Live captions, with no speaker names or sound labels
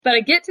But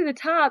I get to the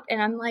top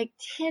and I'm like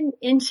 10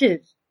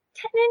 inches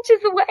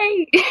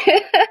away.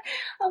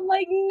 I'm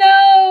like,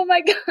 no,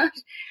 my gosh.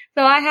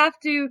 So I have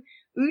to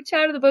ooch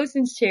out of the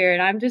bosun's chair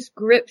and I'm just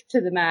gripped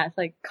to the mast,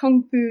 like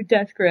kung fu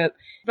death grip.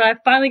 But I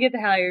finally get the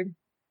halyard,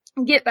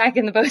 get back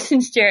in the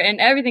bosun's chair,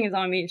 and everything is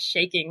on me is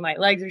shaking. My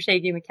legs are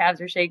shaking, my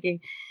calves are shaking,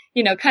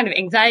 kind of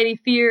anxiety,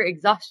 fear,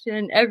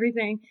 exhaustion,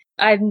 everything.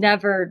 I've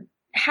never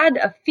had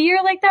a fear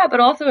like that, but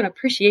also an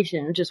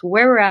appreciation of just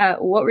where we're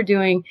at, what we're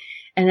doing,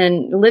 and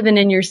then living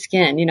in your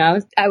skin.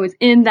 I was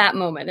in that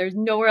moment. There's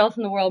nowhere else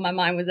in the world my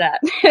mind was at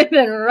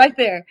than right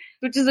there,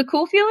 which is a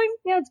cool feeling.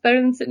 Yeah, it's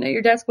better than sitting at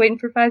your desk waiting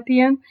for 5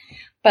 p.m.,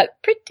 but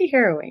pretty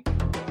harrowing.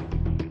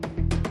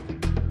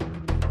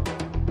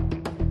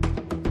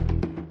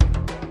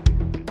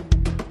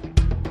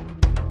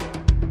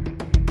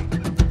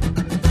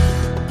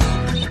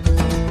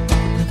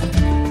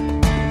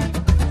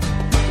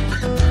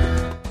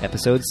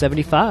 Episode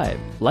 75,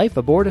 Life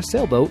Aboard a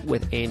Sailboat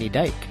with Annie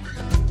Dyke.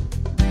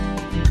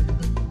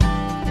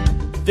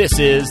 This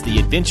is the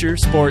Adventure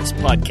Sports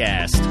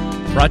Podcast,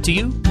 brought to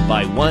you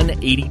by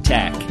 180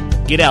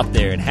 TAC. Get out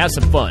there and have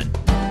some fun.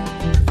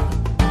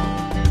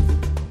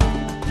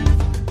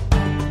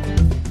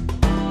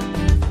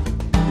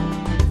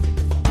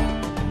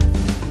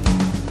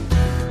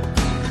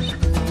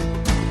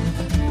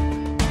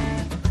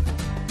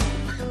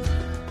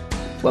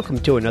 Welcome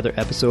to another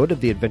episode of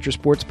the Adventure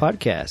Sports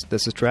Podcast.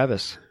 This is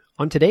Travis.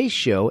 On today's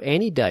show,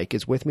 Annie Dyke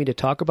is with me to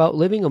talk about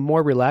living a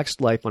more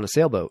relaxed life on a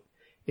sailboat.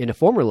 In a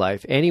former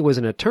life, Annie was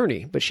an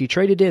attorney, but she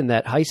traded in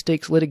that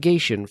high-stakes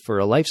litigation for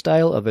a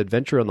lifestyle of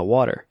adventure on the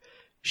water.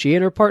 She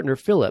and her partner,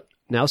 Philip,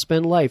 now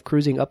spend life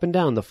cruising up and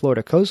down the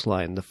Florida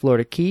coastline, the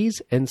Florida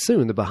Keys, and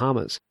soon the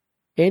Bahamas.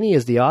 Annie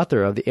is the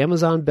author of the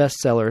Amazon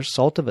bestseller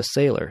Salt of a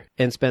Sailor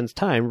and spends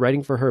time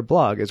writing for her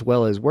blog as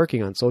well as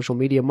working on social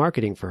media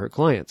marketing for her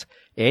clients.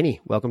 Annie,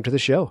 welcome to the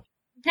show.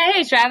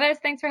 Hey, Travis.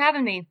 Thanks for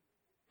having me.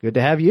 Good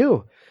to have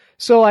you.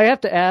 So I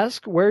have to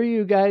ask, where are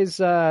you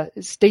guys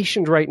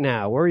stationed right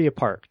now? Where are you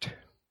parked?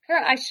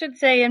 I should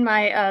say in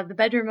my the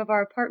bedroom of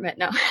our apartment.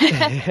 No.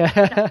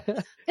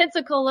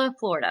 Pensacola,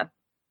 Florida.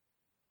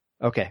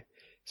 Okay.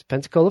 It's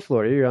Pensacola,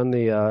 Florida. You're on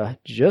the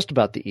just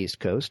about the East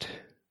Coast.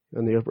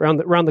 Around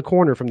the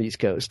corner from the East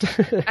Coast.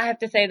 I have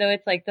to say though,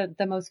 it's like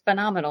the most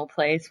phenomenal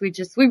place. We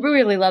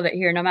really love it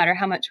here, no matter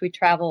how much we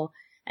travel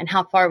and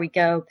how far we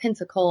go.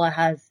 Pensacola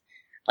has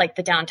like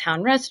the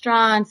downtown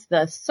restaurants,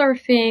 the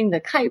surfing,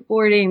 the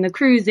kiteboarding, the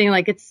cruising.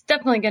 Like it's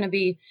definitely going to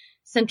be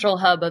central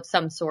hub of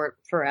some sort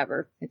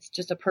forever. It's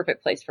just a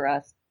perfect place for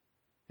us.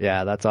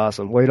 Yeah, that's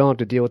awesome. Well, you don't have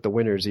to deal with the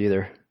winters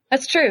either.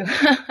 That's true.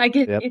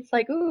 It's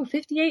like,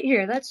 58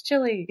 here. That's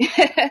chilly.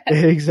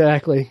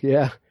 Exactly.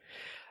 Yeah.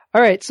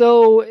 All right,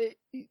 so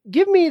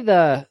give me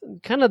the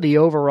kind of the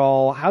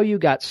overall how you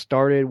got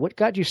started. What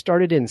got you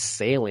started in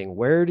sailing?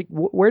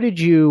 What did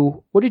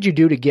you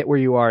do to get where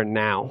you are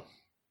now?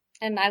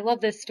 And I love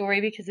this story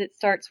because it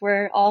starts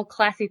where all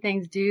classy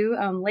things do,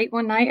 late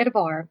one night at a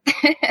bar.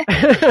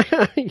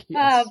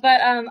 Yes.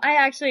 But I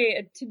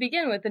actually, to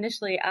begin with,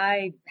 initially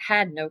I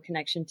had no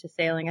connection to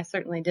sailing. I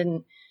certainly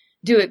didn't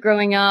do it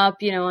growing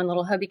up, on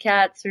little hubby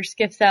cats or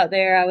skiffs out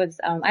there.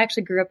 I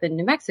actually grew up in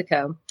New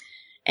Mexico.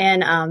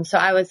 And so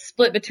I was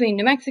split between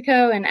New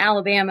Mexico and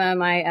Alabama.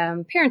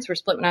 My parents were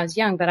split when I was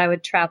young, but I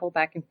would travel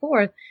back and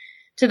forth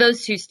to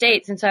those two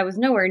states. And so I was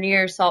nowhere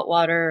near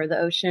saltwater or the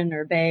ocean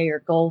or bay or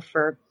gulf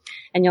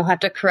and you'll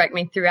have to correct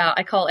me throughout.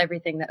 I call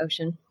everything the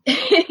ocean.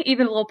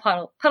 Even a little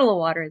puddle of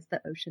water is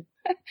the ocean.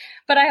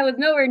 But I was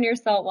nowhere near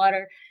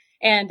saltwater.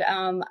 And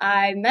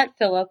I met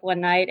Philip one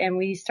night and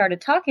we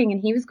started talking,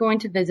 and he was going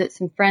to visit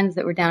some friends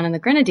that were down in the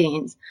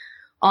Grenadines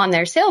on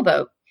their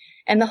sailboat.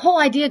 And the whole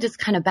idea just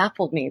kind of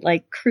baffled me,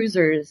 like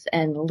cruisers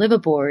and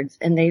liveaboards,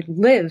 and they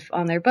live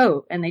on their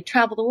boat and they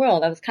travel the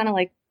world. I was kind of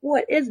like,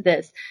 what is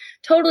this?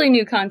 Totally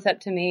new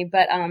concept to me,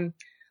 but I'm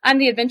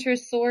the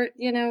adventurous sort,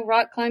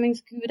 rock climbing,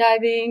 scuba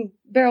diving,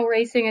 barrel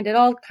racing. I did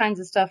all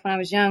kinds of stuff when I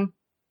was young,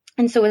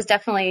 and so was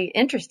definitely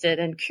interested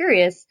and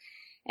curious.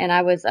 And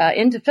I was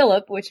into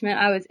Philip, which meant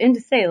I was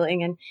into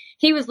sailing, and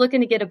he was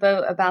looking to get a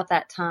boat about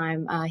that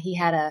time. He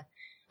had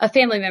a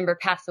family member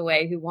pass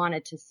away who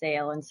wanted to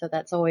sail. And so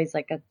that's always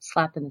like a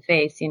slap in the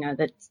face,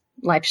 that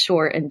life's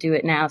short and do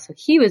it now. So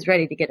he was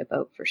ready to get a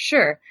boat for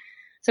sure.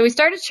 So we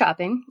started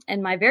shopping,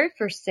 and my very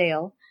first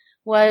sail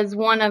was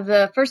one of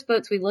the first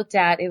boats we looked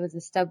at. It was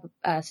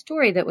a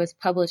story that was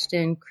published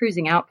in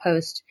Cruising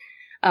Outpost.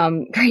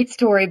 Great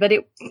story, but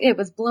it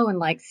was blowing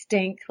like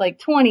stink, like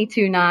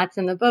 22 knots,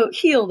 and the boat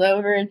heeled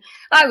over, and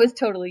I was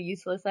totally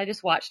useless. I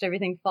just watched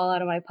everything fall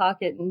out of my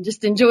pocket and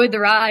just enjoyed the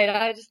ride.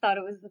 I just thought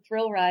it was a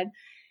thrill ride.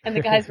 And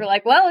the guys were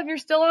like, well, if you're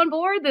still on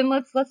board, then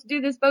let's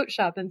do this boat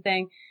shopping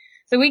thing.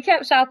 So we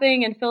kept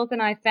shopping, and Philip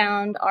and I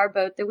found our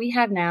boat that we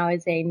have now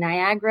is a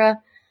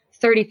Niagara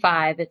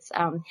 35. It's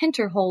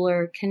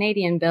Hinterholer,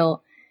 Canadian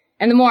built.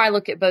 And the more I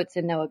look at boats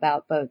and know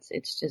about boats,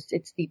 it's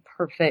the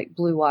perfect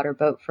blue water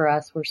boat for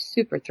us. We're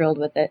super thrilled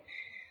with it.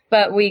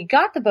 But we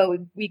got the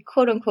boat, we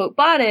quote unquote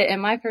bought it, and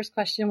my first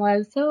question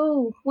was,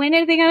 so when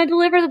are they going to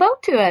deliver the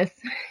boat to us?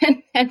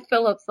 And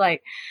Philip's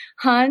like,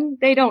 hun,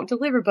 they don't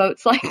deliver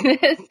boats like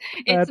this.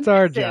 That's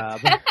our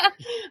job.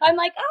 I'm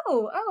like,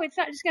 oh, it's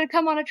not just going to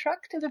come on a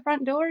truck to the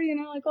front door,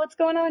 like what's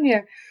going on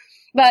here?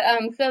 But,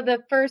 so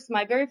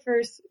my very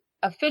first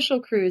official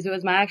cruise, it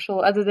was my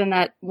actual, other than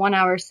that 1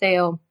 hour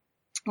sail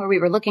where we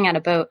were looking at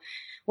a boat,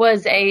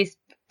 was a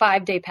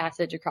 5-day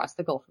passage across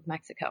the Gulf of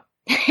Mexico.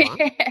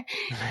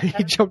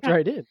 You jumped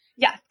right in.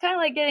 Yeah, kind of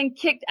like getting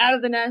kicked out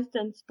of the nest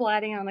and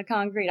splatting on the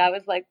concrete. I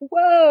was like,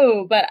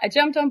 whoa, but I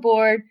jumped on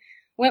board,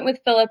 went with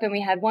Philip, and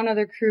we had one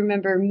other crew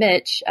member,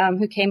 Mitch,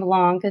 who came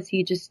along because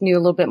he just knew a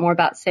little bit more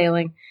about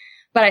sailing.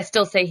 But I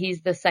still say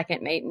he's the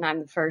second mate and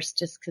I'm the first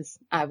just because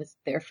I was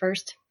there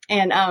first.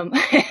 And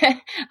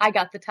I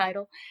got the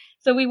title.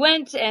 So we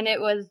went, and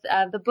it was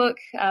the book,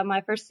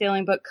 my first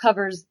sailing book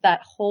covers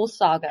that whole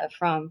saga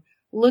from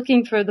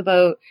looking for the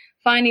boat,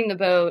 finding the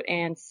boat,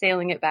 and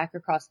sailing it back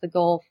across the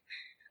Gulf.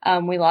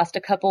 We lost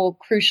a couple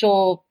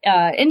crucial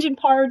engine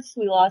parts.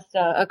 We lost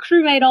a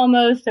crewmate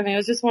almost. I mean, it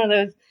was just one of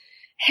those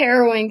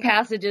harrowing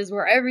passages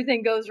where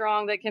everything goes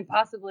wrong that can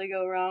possibly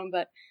go wrong,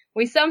 but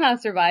we somehow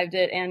survived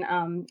it. And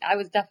I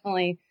was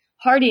definitely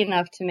hardy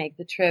enough to make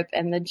the trip.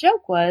 And the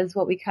joke was,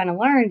 what we kind of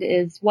learned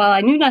is, while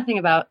I knew nothing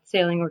about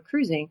sailing or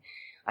cruising,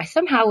 I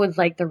somehow was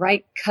like the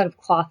right cut of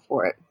cloth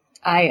for it.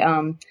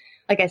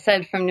 Like I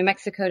said, from New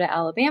Mexico to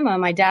Alabama,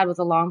 my dad was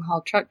a long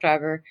haul truck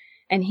driver,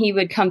 and he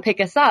would come pick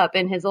us up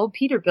in his old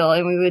Peterbilt,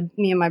 and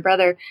me and my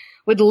brother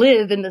would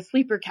live in the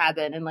sleeper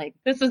cabin. And like,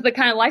 this was the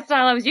kind of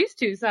lifestyle I was used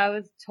to. So I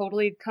was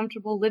totally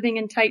comfortable living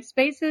in tight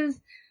spaces,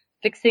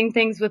 fixing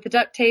things with the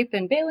duct tape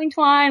and baling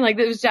twine. Like,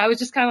 I was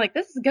just kind of like,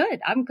 this is good.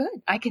 I'm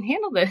good. I can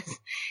handle this.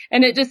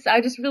 And I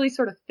just really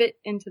sort of fit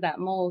into that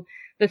mold.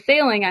 The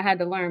sailing I had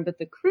to learn, but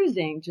the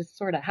cruising, just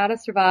sort of how to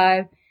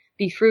survive,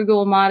 be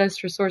frugal,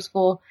 modest,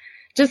 resourceful,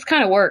 just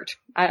kind of worked.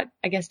 I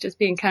guess just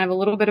being kind of a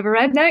little bit of a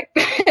redneck.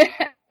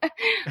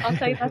 I'll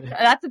tell you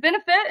that's a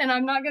benefit, and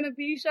I'm not going to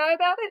be shy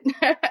about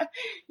it.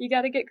 You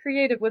got to get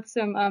creative with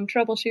some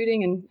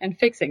troubleshooting and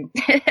fixing.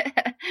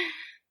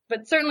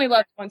 But certainly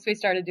loved it once we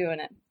started doing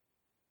it.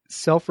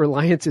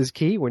 Self-reliance is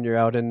key when you're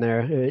out in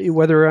there,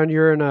 whether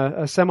you're in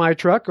a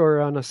semi-truck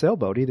or on a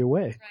sailboat, either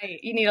way. Right.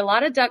 You need a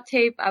lot of duct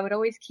tape. I would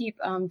always keep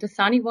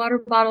Dasani water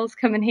bottles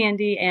come in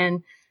handy,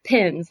 and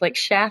pins, like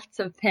shafts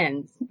of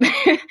pins.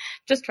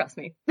 Just trust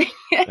me.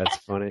 That's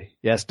funny.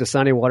 Yes,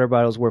 Dasani water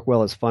bottles work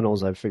well as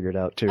funnels, I've figured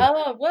out too.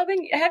 Oh, well then,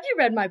 have you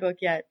read my book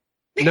yet?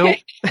 No.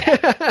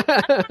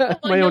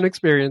 My own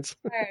experience.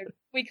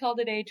 We called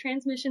it a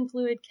transmission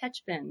fluid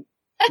catch bin.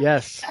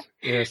 Yes,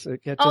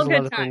 it catches a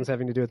lot of things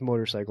having to do with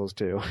motorcycles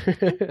too.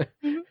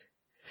 Mm-hmm.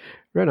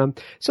 Right on.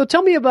 So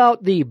tell me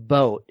about the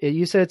boat.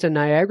 You said it's a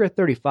Niagara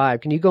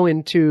 35. Can you go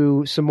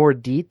into some more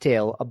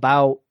detail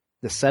about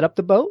the setup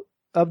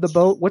of the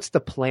boat? What's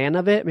the plan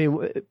of it? I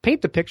mean,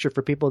 paint the picture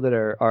for people that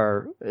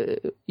are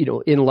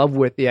in love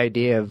with the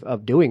idea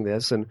of doing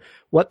this, and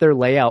what their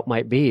layout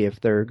might be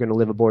if they're going to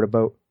live aboard a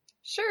boat.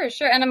 Sure.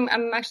 And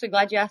I'm actually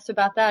glad you asked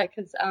about that,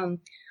 because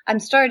I'm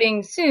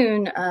starting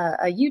soon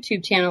a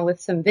YouTube channel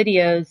with some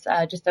videos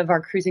just of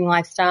our cruising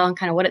lifestyle and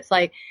kind of what it's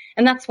like.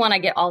 And that's one I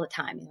get all the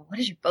time. What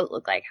does your boat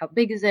look like? How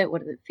big is it?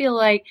 What does it feel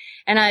like?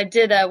 And I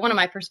did one of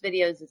my first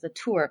videos is a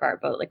tour of our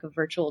boat, like a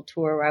virtual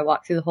tour where I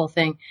walk through the whole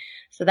thing.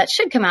 So that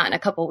should come out in a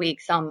couple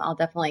weeks. I'll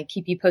definitely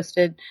keep you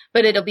posted,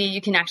 but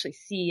you can actually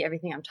see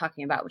everything I'm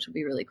talking about, which will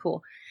be really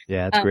cool.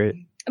 Yeah, that's great.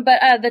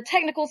 But the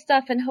technical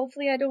stuff, and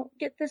hopefully I don't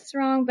get this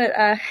wrong, but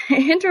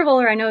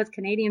Hinterholer I know is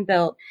Canadian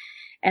built.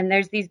 And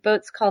there's these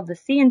boats called the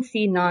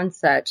C&C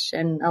Nonsuch.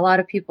 And a lot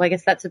of people, I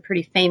guess that's a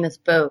pretty famous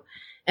boat.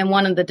 And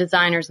one of the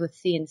designers with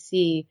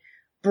C&C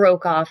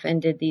broke off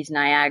and did these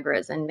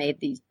Niagaras and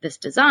made this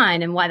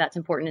design. And why that's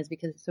important is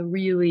because it's a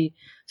really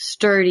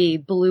sturdy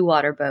blue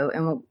water boat.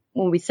 And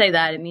when we say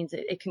that, it means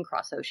it can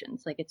cross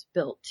oceans. Like, it's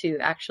built to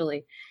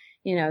actually,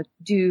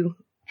 do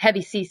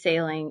heavy sea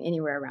sailing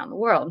anywhere around the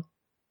world.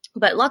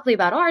 But luckily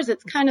about ours,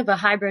 it's kind of a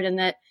hybrid in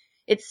that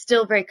it's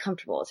still very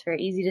comfortable. It's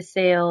very easy to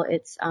sail.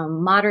 It's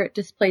moderate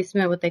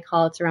displacement, what they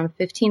call. It's around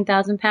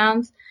 15,000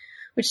 pounds,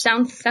 which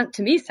sounds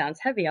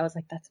heavy. I was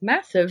like, that's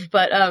massive.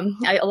 But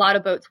a lot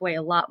of boats weigh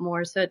a lot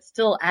more. So it's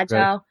still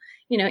agile,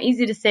 right.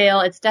 Easy to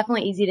sail. It's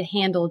definitely easy to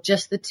handle,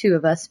 just the two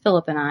of us,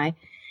 Philip and I.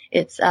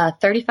 It's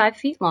 35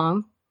 feet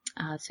long.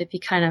 So if you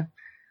kind of,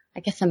 I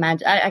guess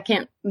imagine, I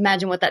can't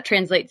imagine what that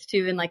translates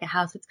to in like a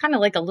house. It's kind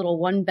of like a little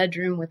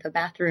 1-bedroom with a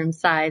bathroom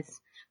size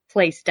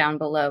place down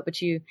below,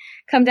 but you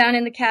come down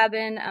in the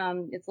cabin.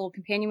 It's little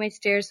companionway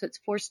stairs, so it's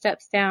 4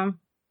 steps down.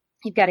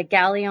 You've got a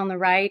galley on the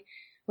right,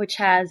 which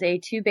has a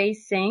 2-bay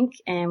sink,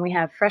 and we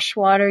have fresh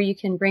water you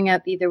can bring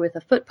up either with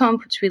a foot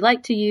pump, which we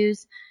like to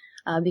use,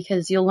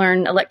 because you'll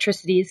learn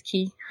electricity is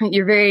key.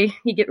 You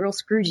get real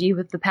scroogey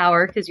with the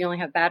power because you only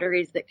have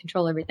batteries that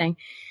control everything.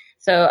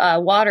 So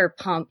water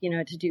pump,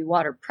 to do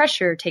water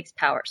pressure takes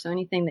power. So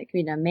anything that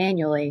can be done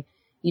manually,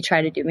 you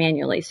try to do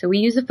manually. So we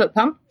use a foot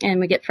pump, and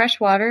we get fresh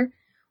water.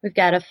 We've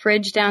got a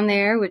fridge down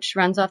there, which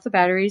runs off the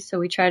batteries, so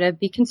we try to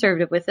be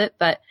conservative with it,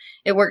 but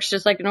it works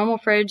just like a normal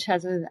fridge,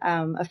 has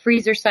a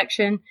freezer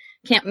section.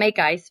 Can't make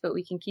ice, but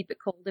we can keep it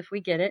cold if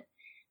we get it.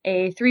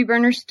 A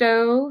 3-burner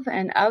stove,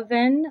 an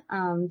oven,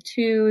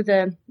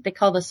 they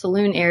call the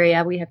saloon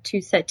area. We have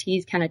 2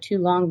 settees, kind of 2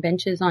 long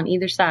benches on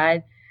either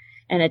side,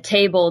 and a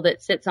table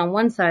that sits on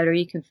one side, or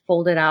you can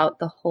fold it out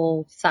the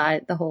whole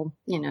side, the whole,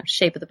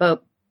 shape of the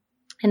boat.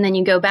 And then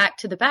you go back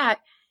to the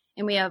back,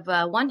 and we have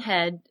one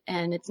head,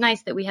 and it's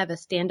nice that we have a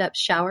stand-up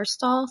shower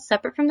stall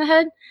separate from the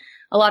head.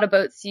 A lot of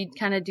boats, you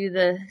kind of do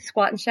the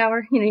squat and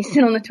shower. You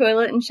sit on the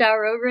toilet and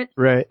shower over it.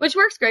 Right. Which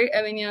works great.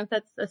 I mean, if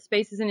that's a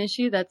space is an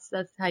issue, that's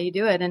how you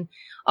do it. And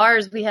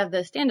ours, we have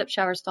the stand-up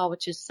shower stall,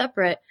 which is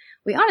separate.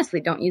 We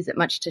honestly don't use it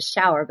much to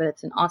shower, but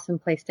it's an awesome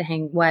place to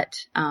hang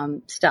wet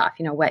stuff,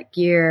 wet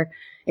gear,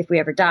 if we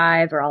ever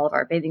dive, or all of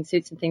our bathing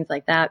suits and things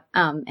like that.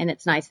 And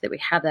it's nice that we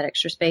have that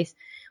extra space.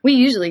 We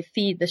usually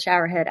feed the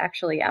shower head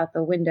actually out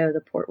the window, the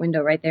port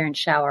window right there, and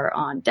shower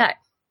on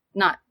deck.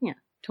 Not,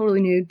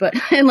 totally nude, but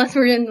unless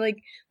we're in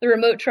like the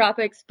remote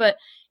tropics, but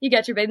you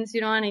got your bathing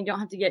suit on and you don't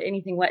have to get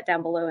anything wet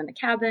down below in the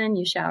cabin.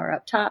 You shower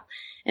up top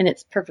and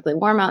it's perfectly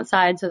warm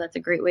outside. So that's a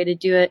great way to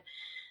do it.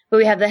 But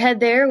we have the head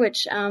there,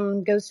 which,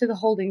 goes to the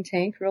holding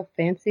tank, real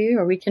fancy,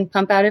 or we can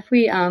pump out if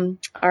we,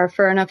 are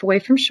far enough away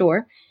from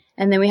shore.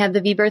 And then we have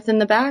the V-berth in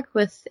the back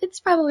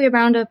it's probably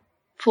around a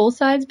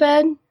full-size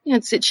bed.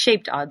 It's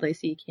shaped oddly,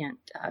 so you can't,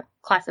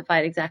 classify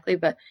it exactly,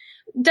 but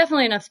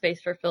definitely enough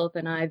space for Philip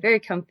and I.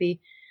 Very comfy.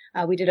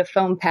 We did a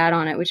foam pad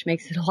on it, which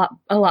makes it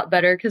a lot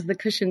better because the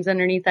cushions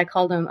underneath, I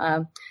called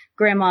them,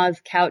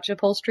 grandma's couch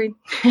upholstery.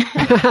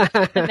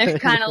 And they're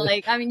kind of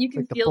like, you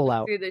can feel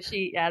them through the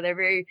sheet. Yeah, they're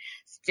very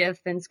stiff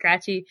and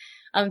scratchy.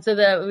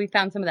 We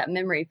found some of that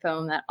memory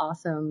foam, that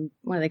awesome,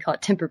 what do they call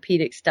it?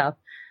 Tempur-Pedic stuff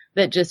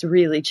that just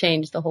really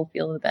changed the whole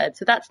feel of the bed.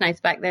 So that's nice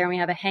back there. And we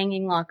have a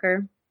hanging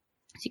locker,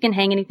 so you can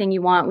hang anything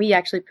you want. We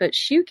actually put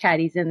shoe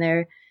caddies in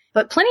there.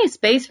 But plenty of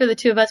space for the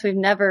 2 of us. We've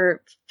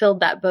never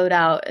filled that boat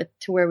out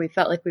to where we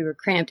felt like we were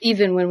cramped,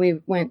 even when we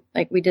went,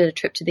 like we did a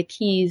trip to the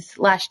Keys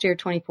last year,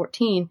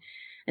 2014.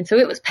 And so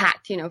it was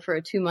packed, for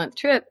a 2-month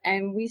trip,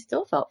 and we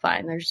still felt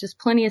fine. There's just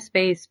plenty of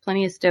space,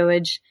 plenty of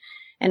stowage,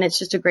 and it's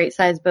just a great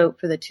size boat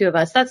for the 2 of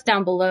us. That's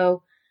down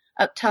below.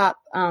 Up top,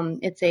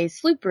 it's a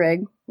sloop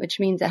rig,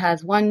 which means it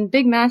has one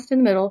big mast in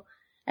the middle,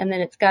 and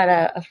then it's got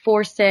a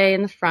forestay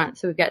in the front.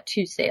 So we've got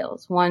 2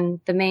 sails,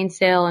 one, the main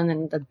sail, and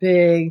then the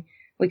big,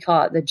 we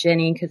call it the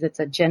Jenny because it's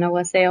a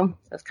Genoa sail.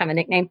 So it's kind of a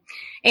nickname.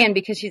 And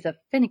because she's a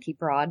finicky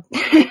broad.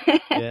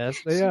 Yes,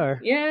 they are.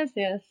 Yes.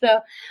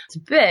 So it's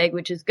big,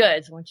 which is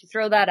good. So once you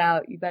throw that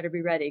out, you better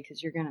be ready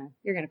because you're going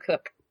to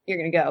cook. You're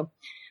going to go.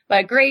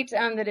 But great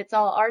that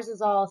ours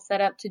is all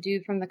set up to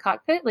do from the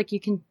cockpit. Like you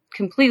can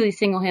completely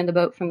single-hand the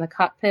boat from the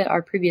cockpit.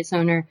 Our previous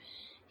owner,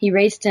 he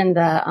raced in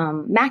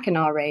the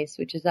Mackinac race,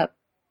 which is up.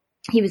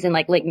 He was in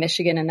like Lake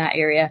Michigan in that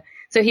area.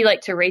 So he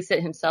liked to race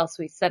it himself.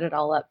 So he set it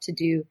all up to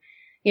do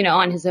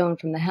on his own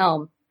from the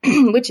helm,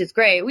 which is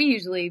great. We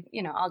usually,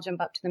 I'll jump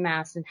up to the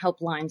mast and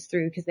help lines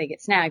through because they get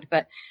snagged,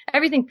 but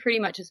everything pretty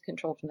much is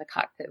controlled from the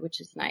cockpit,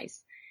 which is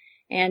nice.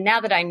 And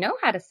now that I know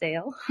how to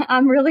sail,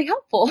 I'm really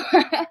helpful.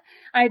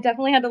 I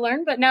definitely had to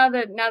learn, but now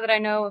that I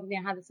know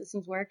how the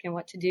systems work and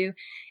what to do,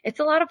 it's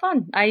a lot of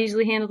fun. I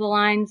usually handle the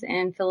lines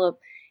and Philip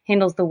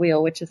handles the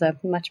wheel, which is a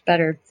much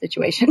better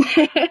situation.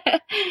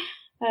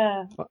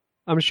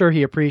 I'm sure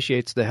he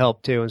appreciates the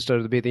help too, instead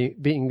of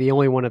being the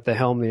only one at the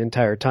helm the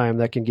entire time.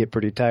 That can get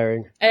pretty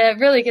tiring.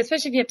 Really,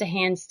 especially if you have to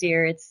hand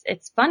steer.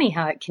 It's funny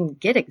how it can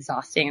get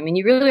exhausting.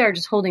 You really are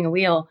just holding a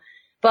wheel,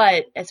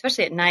 but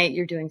especially at night,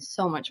 you're doing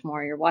so much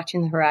more. You're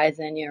watching the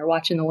horizon, you're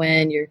watching the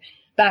wind, you're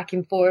back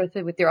and forth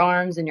with your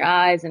arms and your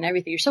eyes and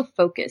everything. You're so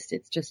focused.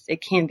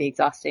 It can be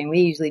exhausting.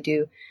 We usually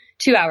do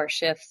 2-hour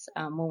shifts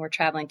when we're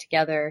traveling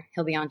together.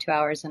 He'll be on 2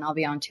 hours and I'll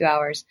be on 2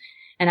 hours.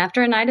 And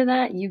after a night of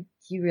that, you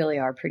really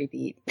are pretty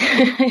beat.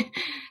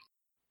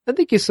 I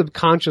think you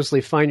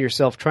subconsciously find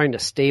yourself trying to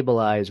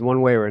stabilize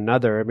one way or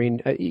another.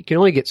 You can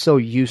only get so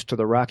used to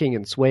the rocking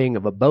and swaying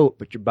of a boat,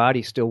 but your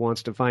body still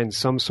wants to find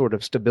some sort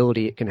of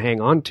stability it can hang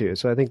on to.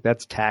 So I think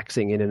that's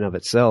taxing in and of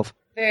itself.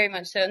 Very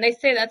much so. And they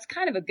say that's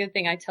kind of a good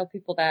thing. I tell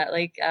people that,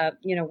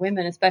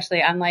 women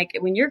especially, I'm like,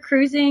 when you're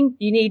cruising,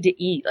 you need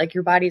to eat. Like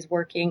your body's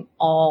working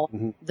all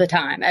the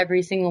time.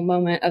 Every single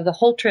moment of the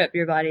whole trip,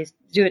 your body's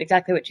doing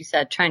exactly what you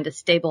said, trying to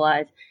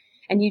stabilize.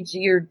 And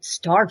you're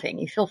starving.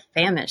 You feel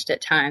famished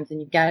at times, and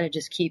you got to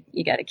keep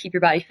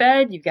your body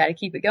fed. You've got to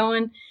keep it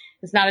going.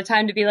 It's not a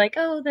time to be like,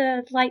 oh,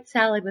 the light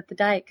salad with the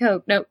Diet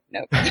Coke. Nope.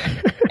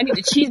 I need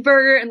a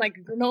cheeseburger and like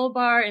a granola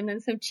bar and then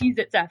some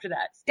Cheez-Its after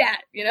that.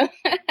 Stat,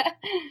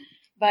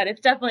 But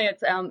it's definitely,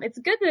 it's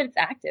good that it's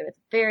active. It's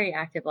a very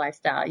active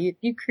lifestyle.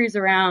 You cruise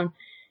around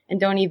and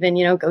don't even,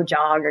 go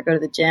jog or go to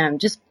the gym.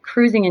 Just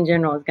cruising in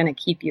general is going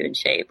to keep you in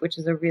shape, which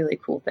is a really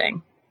cool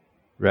thing.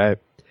 Right.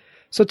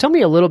 So tell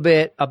me a little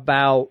bit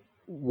about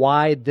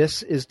why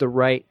this is the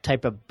right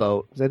type of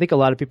boat. I think a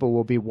lot of people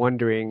will be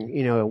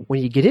wondering,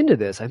 when you get into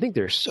this, I think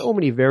there's so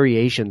many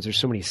variations. There's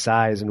so many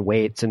size and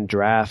weights and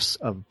drafts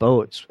of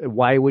boats.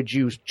 Why would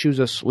you choose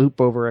a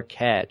sloop over a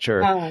ketch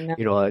or,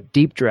 a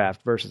deep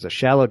draft versus a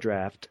shallow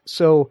draft?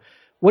 So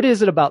what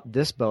is it about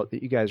this boat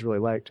that you guys really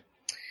liked?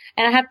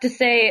 And I have to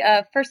say,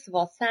 first of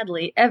all,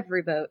 sadly,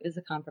 every boat is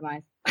a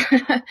compromise.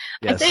 Yes.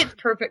 I say it's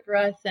perfect for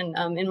us.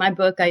 And in my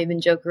book, I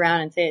even joke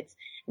around and say it's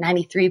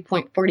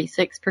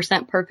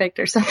 93.46% perfect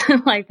or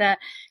something like that.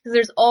 Because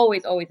there's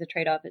always a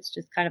trade-off. It's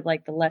just kind of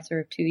like the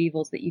lesser of two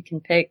evils that you can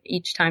pick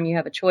each time you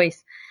have a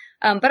choice.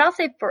 But I'll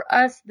say for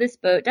us, this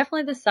boat,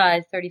 definitely the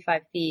size,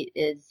 35 feet,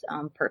 is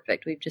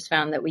perfect. We've just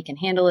found that we can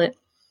handle it.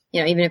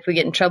 Even if we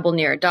get in trouble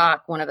near a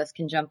dock, one of us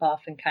can jump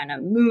off and kind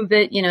of move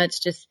it.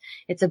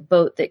 It's a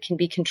boat that can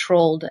be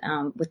controlled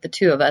with the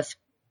two of us.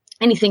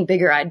 Anything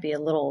bigger, I'd be a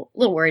little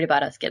worried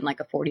about us getting like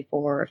a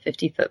 44 or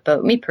 50 foot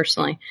boat, me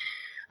personally,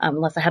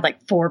 unless I had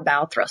like 4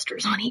 bow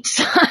thrusters on each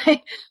side.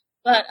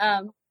 But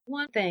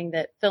one thing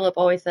that Philip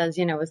always says,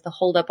 is the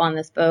holdup on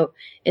this boat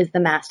is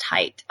the mast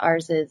height.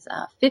 Ours is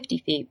 50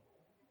 feet,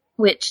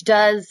 which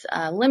does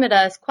limit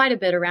us quite a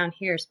bit around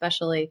here,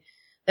 especially.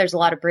 There's a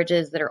lot of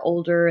bridges that are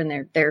older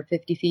and they're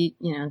 50 feet,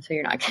 and so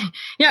you're not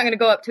going to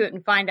go up to it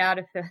and find out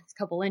if it's a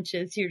couple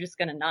inches. You're just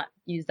going to not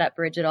use that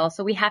bridge at all.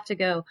 So we have to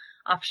go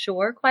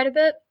offshore quite a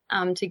bit,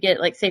 to get,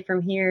 like, say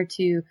from here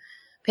to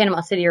Panama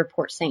City or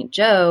Port St.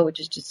 Joe, which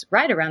is just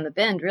right around the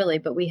bend really,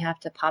 but we have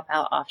to pop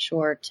out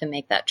offshore to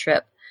make that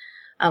trip.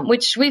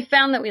 Which we've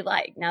found that we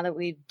like now that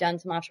we've done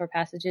some offshore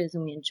passages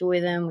and we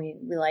enjoy them. We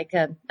like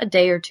a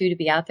day or two to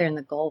be out there in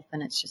the Gulf,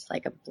 and it's just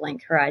like a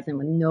blank horizon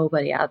with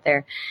nobody out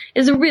there.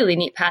 It's a really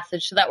neat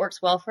passage. So that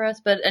works well for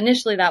us. But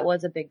initially that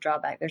was a big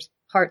drawback. There's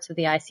parts of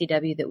the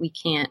ICW that we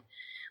can't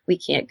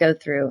go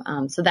through.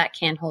 So that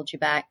can hold you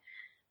back.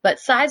 But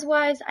size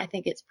wise, I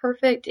think it's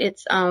perfect.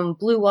 It's,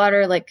 blue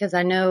water, cause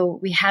I know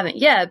we haven't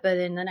yet, but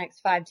in the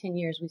next 5-10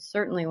 years, we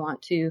certainly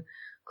want to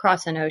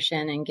cross an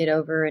ocean and get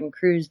over and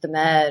cruise the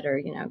Med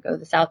or, go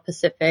the South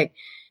Pacific.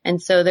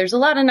 And so there's a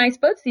lot of nice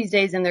boats these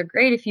days, and they're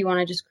great if you want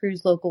to just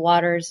cruise local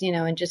waters,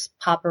 and just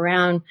pop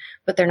around,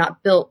 but they're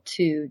not built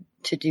to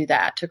do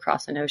that, to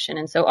cross an ocean.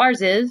 And so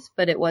ours is,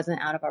 but it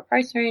wasn't out of our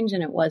price range,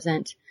 and it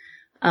wasn't,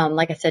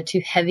 like I said, too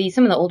heavy.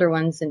 Some of the older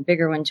ones and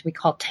bigger ones we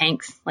call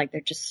tanks,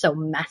 they're just so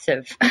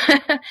massive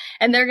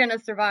and they're going to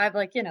survive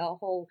a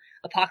whole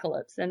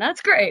apocalypse. And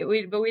that's great.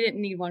 But we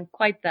didn't need one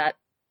quite that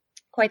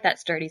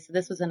sturdy. So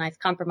this was a nice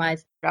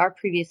compromise. Our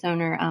previous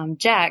owner,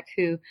 Jack,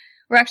 who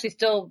we're actually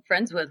still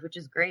friends with, which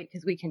is great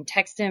because we can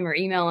text him or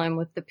email him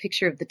with the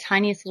picture of the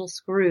tiniest little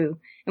screw,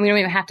 and we don't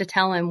even have to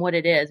tell him what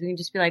it is. We can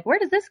just be like, where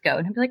does this go?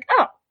 And he'll be like,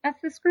 oh, that's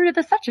the screw to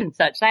the such and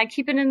such. I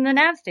keep it in the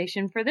nav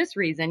station for this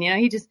reason.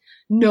 He just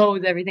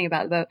knows everything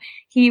about the boat.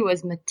 He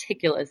was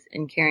meticulous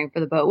in caring for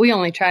the boat. We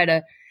only try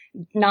to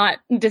not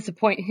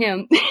disappoint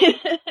him.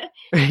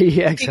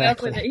 Yeah, exactly.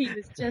 Up with it. He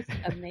was just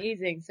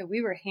amazing. So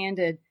we were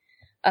handed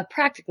a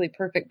practically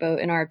perfect boat,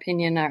 in our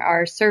opinion.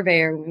 Our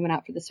surveyor, when we went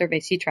out for the survey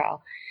sea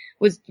trial,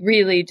 was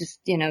really just,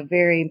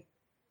 very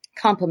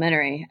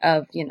complimentary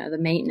of, the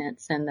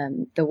maintenance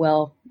and the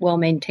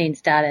well-maintained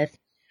status.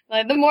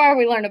 The more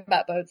we learn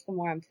about boats, the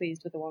more I'm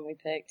pleased with the one we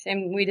picked.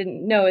 And we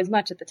didn't know as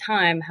much at the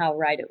time how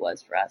right it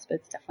was for us, but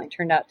it's definitely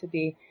turned out to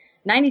be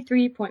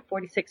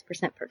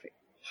 93.46% perfect.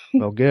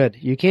 Well, good.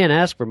 You can't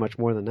ask for much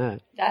more than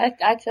that.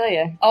 I tell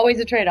you, always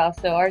a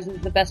trade-off. So ours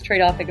is the best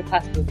trade-off it could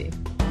possibly be.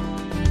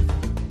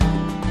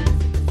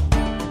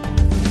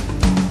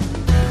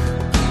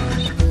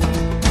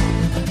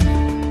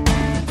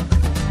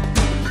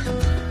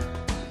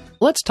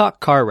 Let's talk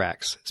car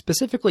racks,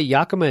 specifically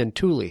Yakima and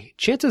Thule.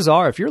 Chances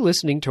are, if you're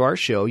listening to our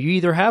show, you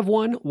either have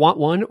one, want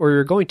one, or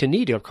you're going to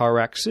need a car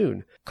rack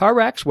soon. Car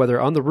racks, whether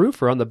on the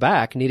roof or on the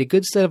back, need a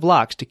good set of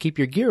locks to keep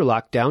your gear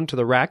locked down to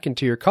the rack and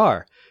to your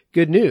car.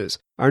 Good news.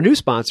 Our new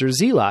sponsor,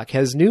 Z-Lock,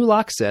 has new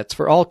lock sets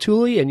for all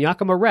Thule and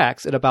Yakima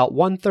racks at about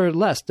 1/3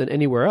 less than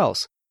anywhere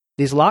else.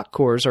 These lock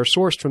cores are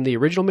sourced from the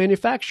original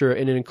manufacturer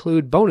and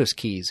include bonus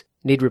keys.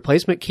 Need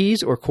replacement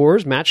keys or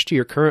cores matched to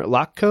your current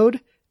lock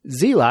code?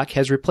 Z-Lock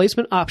has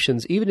replacement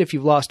options even if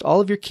you've lost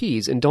all of your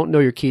keys and don't know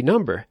your key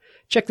number.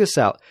 Check this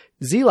out.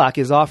 Z-Lock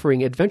is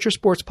offering Adventure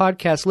Sports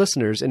Podcast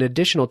listeners an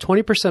additional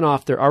 20%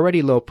 off their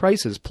already low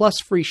prices plus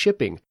free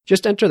shipping.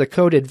 Just enter the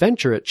code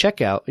ADVENTURE at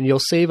checkout and you'll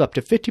save up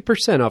to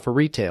 50% off of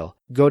retail.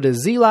 Go to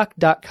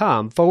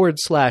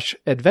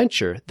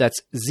zlock.com/adventure.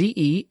 That's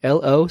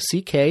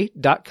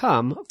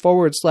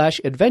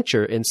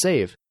ZELOCK.com/adventure and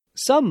save.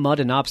 Some mud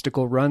and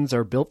obstacle runs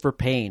are built for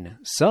pain.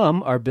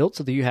 Some are built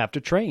so that you have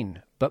to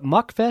train. But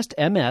Muckfest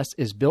MS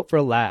is built for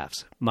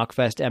laughs.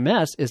 Muckfest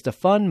MS is the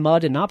fun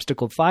mud and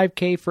obstacle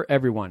 5K for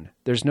everyone.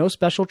 There's no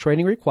special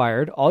training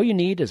required. All you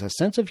need is a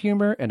sense of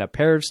humor and a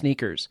pair of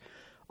sneakers.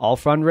 All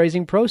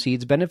fundraising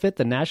proceeds benefit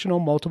the National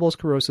Multiple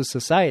Sclerosis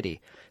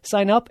Society.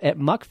 Sign up at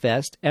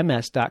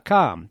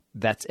muckfestms.com.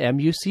 That's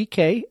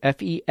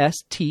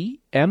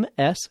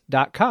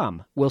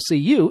MUCKFESTMS.com. We'll see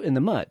you in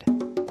the mud.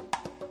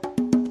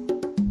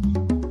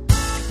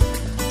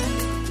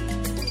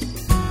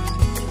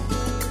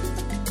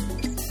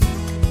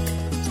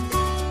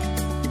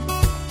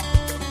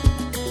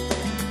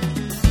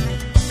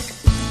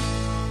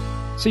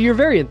 So you're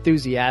very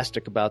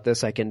enthusiastic about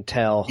this, I can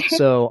tell.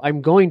 So I'm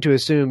going to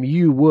assume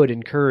you would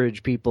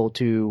encourage people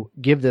to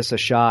give this a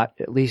shot,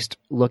 at least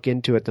look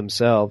into it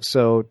themselves.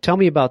 So tell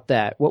me about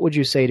that. What would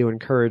you say to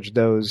encourage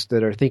those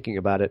that are thinking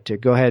about it to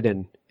go ahead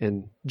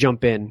and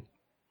jump in?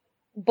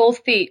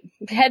 Both feet,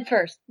 head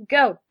first,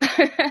 go.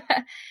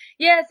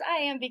 Yes,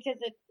 I am, because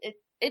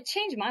it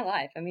changed my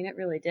life. I mean, it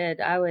really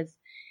did. I was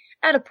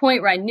at a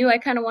point where I knew I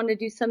kind of wanted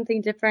to do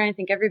something different. I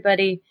think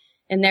everybody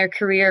in their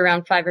career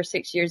around 5 or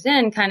 6 years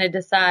in kind of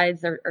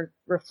decides or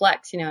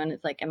reflects, and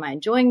it's like, am I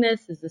enjoying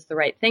this? Is this the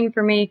right thing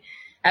for me?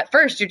 At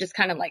first, you're just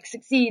kind of like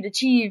succeed,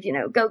 achieve,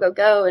 go, go,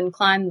 go, and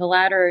climb the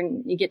ladder,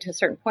 and you get to a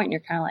certain point and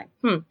you're kind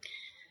of like,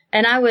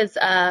 And I was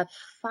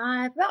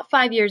about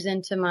 5 years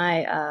into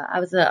I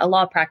was a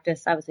law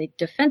practice. I was a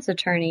defense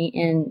attorney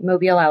in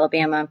Mobile,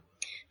 Alabama,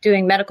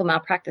 doing medical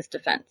malpractice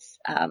defense,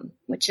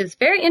 which is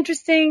very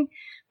interesting,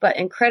 but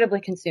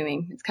incredibly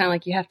consuming. It's kind of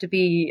like you have to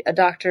be a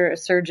doctor, a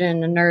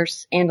surgeon, a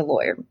nurse, and a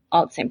lawyer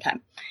all at the same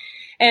time.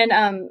 And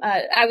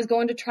I was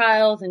going to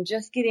trials and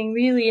just getting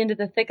really into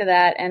the thick of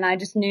that. And I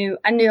knew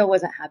I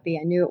wasn't happy.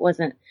 I knew it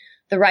wasn't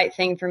the right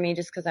thing for me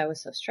just because I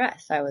was so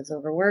stressed. I was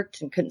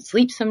overworked and couldn't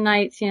sleep some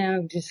nights,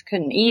 just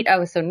couldn't eat. I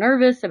was so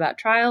nervous about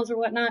trials or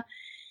whatnot.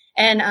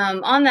 And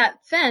on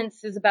that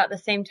fence is about the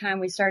same time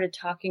we started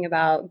talking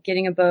about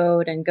getting a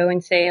boat and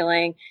going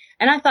sailing.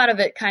 And I thought of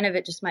it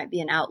it just might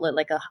be an outlet,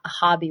 like a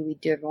hobby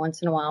we'd do every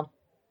once in a while.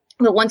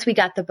 But once we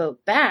got the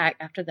boat back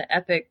after the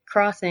epic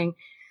crossing,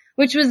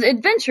 which was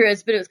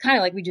adventurous, but it was kind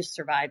of like we just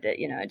survived it.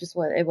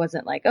 It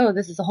wasn't like, oh,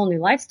 this is a whole new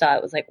lifestyle.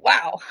 It was like,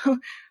 wow,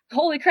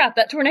 holy crap,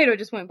 that tornado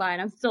just went by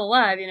and I'm still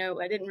alive.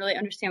 I didn't really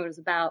understand what it was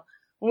about.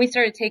 When we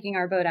started taking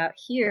our boat out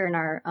here in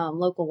our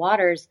local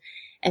waters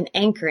and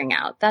anchoring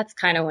out, that's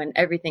kind of when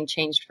everything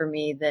changed for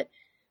me, that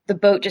the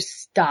boat just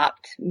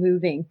stopped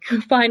moving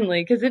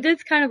finally, because it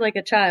is kind of like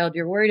a child.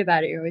 You're worried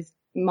about it. You're always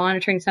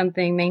monitoring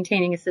something,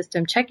 maintaining a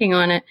system, checking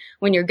on it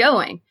when you're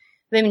going.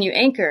 Then when you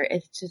anchor,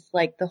 it's just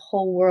like the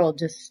whole world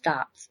just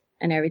stops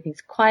and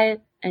everything's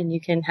quiet and you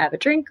can have a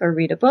drink or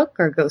read a book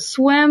or go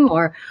swim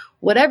or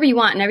whatever you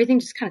want, and everything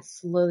just kind of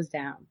slows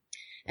down.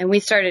 And we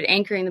started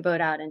anchoring the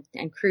boat out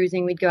and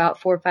cruising. We'd go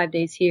out 4 or 5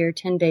 days here,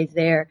 10 days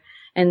there.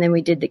 And then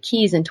we did the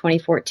Keys in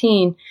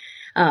 2014.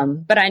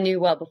 But I knew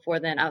well before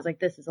then, I was like,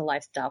 this is a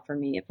lifestyle for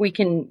me. If we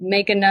can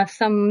make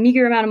some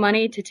meager amount of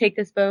money to take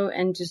this boat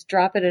and just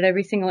drop it at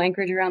every single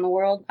anchorage around the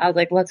world, I was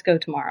like, let's go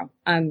tomorrow.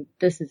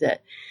 This is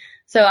it.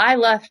 So I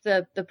left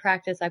the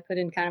practice. I put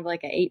in kind of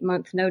like an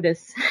 8-month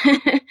notice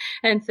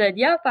and said,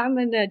 yep, I'm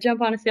going to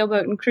jump on a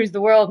sailboat and cruise the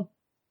world.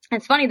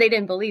 It's funny, they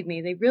didn't believe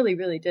me. They really,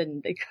 really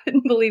didn't. They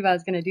couldn't believe I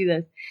was going to do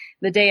this.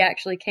 The day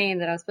actually came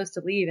that I was supposed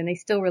to leave, and they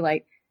still were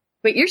like,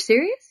 wait, you're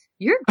serious?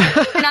 You're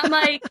going? And I'm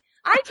like,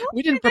 I told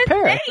we didn't you this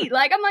prepare. date.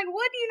 Like, I'm like,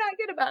 what do you not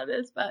get about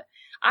this? But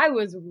I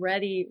was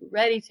ready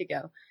to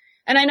go.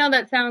 And I know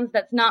that's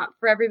not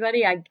for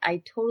everybody.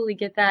 I totally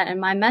get that.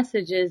 And my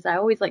message is, I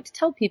always like to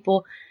tell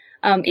people,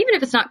 even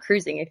if it's not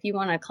cruising, if you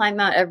want to climb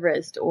Mount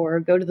Everest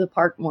or go to the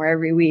park more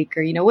every week,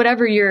 or,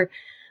 whatever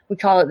we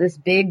call it, this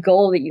big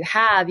goal that you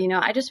have,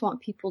 I just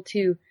want people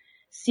to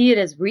see it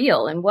as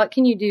real. And what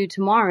can you do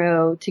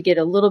tomorrow to get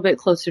a little bit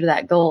closer to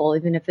that goal?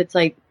 Even if it's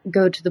like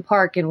go to the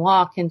park and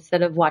walk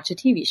instead of watch a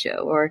TV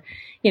show, or,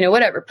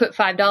 whatever, put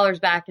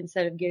 $5 back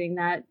instead of getting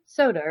that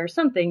soda or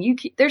something.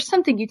 There's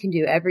something you can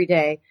do every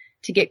day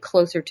to get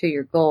closer to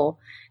your goal.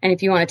 And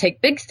if you want to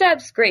take big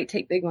steps, great,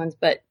 take big ones,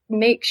 but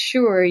make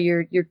sure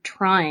you're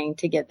trying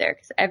to get there,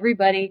 because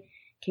everybody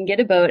can get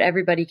a boat.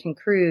 Everybody can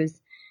cruise.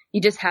 You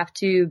just have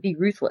to be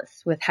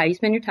ruthless with how you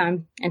spend your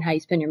time and how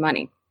you spend your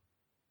money.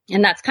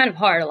 And that's kind of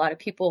hard. A lot of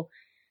people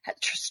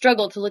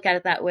struggle to look at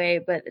it that way,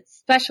 but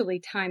especially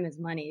time is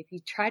money. If you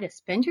try to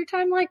spend your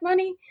time like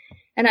money,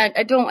 and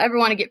I don't ever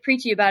want to get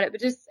preachy about it, but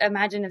just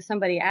imagine if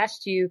somebody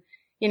asked you,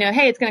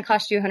 hey, it's going to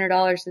cost you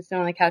 $100 to sit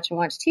on the couch and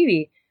watch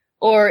TV,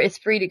 or it's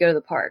free to go to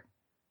the park.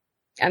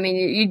 I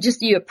mean,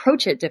 you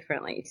approach it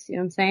differently. See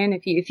what I'm saying?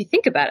 If you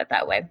think about it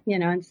that way,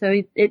 and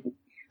so it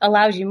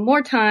allows you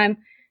more time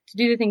to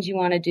do the things you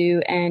want to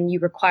do, and you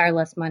require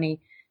less money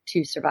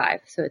to survive.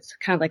 So it's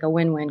kind of like a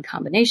win-win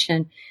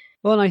combination.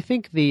 Well, and I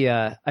think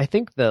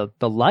the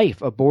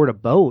life aboard a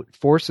boat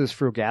forces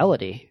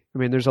frugality. I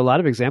mean, there's a lot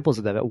of examples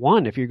of that. But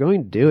one, if you're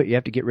going to do it, you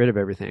have to get rid of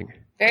everything.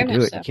 Very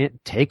much so. You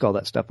can't take all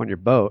that stuff on your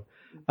boat.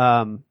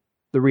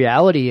 The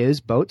reality is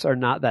boats are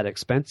not that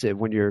expensive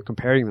when you're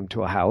comparing them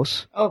to a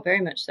house. Oh,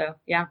 very much so.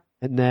 Yeah.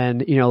 And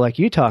then, like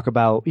you talk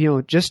about,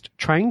 just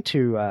trying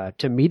to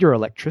meter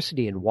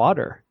electricity and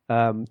water.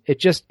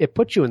 It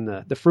puts you in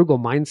the frugal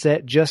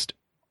mindset just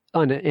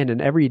in an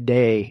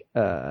everyday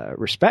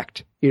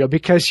respect,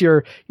 because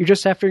you're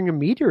just having to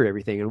meter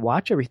everything and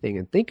watch everything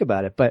and think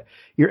about it. But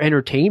your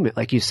entertainment,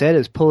 like you said,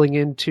 is pulling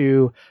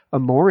into a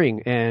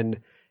mooring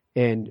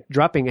and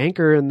dropping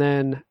anchor and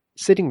then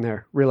sitting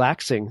there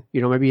relaxing.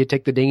 Maybe you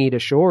take the dinghy to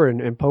shore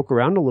and poke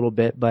around a little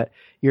bit, but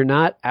you're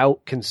not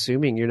out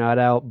consuming. You're not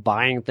out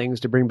buying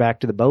things to bring back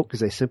to the boat because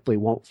they simply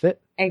won't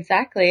fit.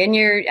 Exactly. And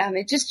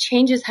it just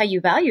changes how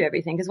you value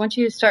everything. Because once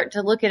you start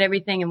to look at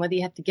everything and whether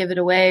you have to give it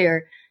away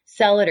or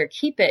sell it or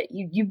keep it,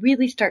 you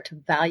really start to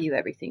value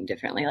everything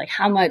differently. Like,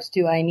 how much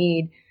do I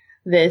need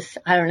this,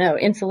 I don't know,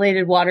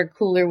 insulated water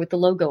cooler with the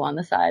logo on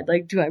the side?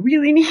 Like, do I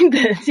really need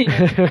this? You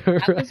know,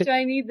 how much do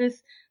I need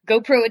this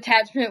GoPro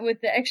attachment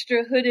with the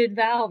extra hooded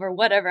valve or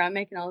whatever? I'm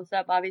making all this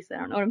up. Obviously, I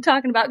don't know what I'm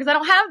talking about because I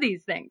don't have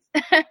these things.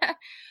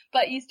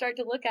 But you start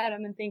to look at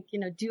them and think, you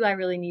know, do I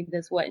really need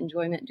this? What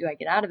enjoyment do I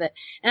get out of it?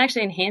 And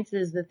actually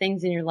enhances the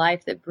things in your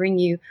life that bring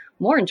you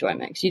more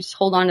enjoyment. Because you just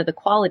hold on to the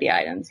quality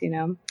items, you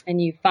know,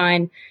 and you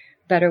find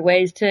better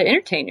ways to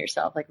entertain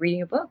yourself, like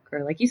reading a book,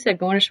 or like you said,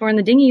 going ashore in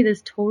the dinghy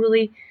that's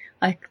totally,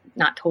 like,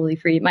 not totally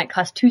free. It might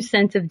cost 2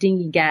 cents of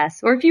dinghy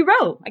gas. Or if you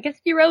row, I guess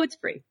if you row, it's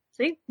free.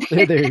 See?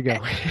 There you go.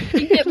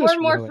 You get more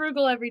and more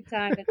frugal every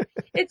time.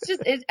 It's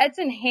just, it's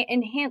an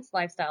enhanced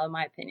lifestyle, in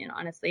my opinion,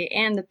 honestly.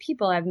 And the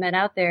people I've met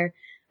out there,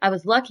 I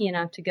was lucky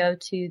enough to go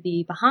to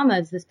the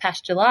Bahamas this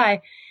past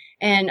July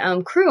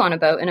and crew on a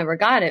boat in a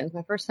regatta. It was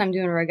my first time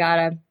doing a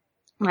regatta,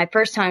 my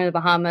first time in the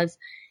Bahamas.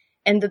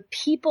 And the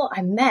people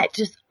I met,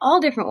 just all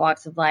different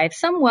walks of life,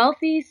 some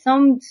wealthy,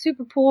 some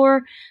super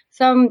poor,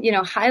 some, you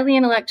know, highly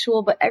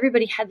intellectual, but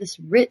everybody had this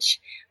rich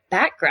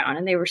background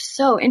and they were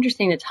so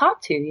interesting to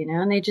talk to, you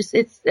know, and they just,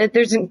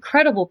 there's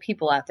incredible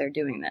people out there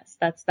doing this.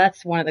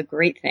 That's one of the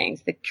great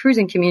things. The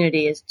cruising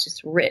community is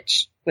just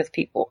rich with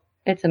people.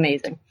 It's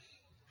amazing.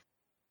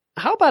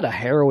 How about a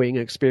harrowing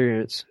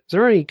experience? Is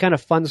there any kind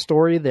of fun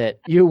story that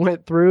you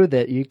went through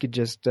that you could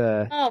just,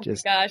 my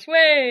gosh,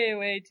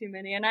 way too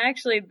many. And I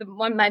actually,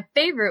 my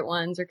favorite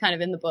ones are kind of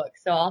in the book.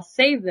 So I'll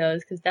save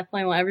those because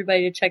definitely want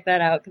everybody to check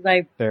that out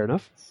because fair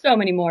enough. So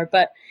many more.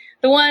 But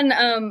the one,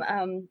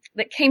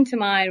 that came to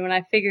mind when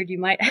I figured you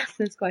might ask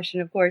this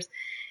question, of course,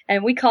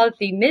 and we call it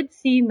the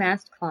mid-sea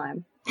mast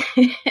climb.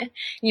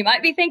 You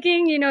might be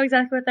thinking, you know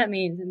exactly what that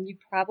means, and you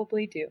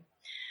probably do.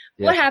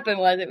 Yeah. What happened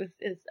was,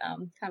 it's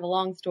kind of a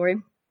long story.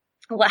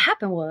 What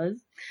happened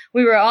was,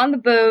 we were on the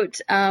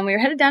boat, we were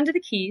headed down to the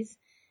Keys,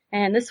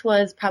 and this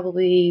was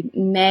probably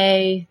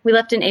May. We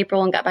left in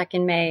April and got back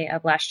in May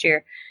of last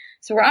year.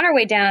 So we're on our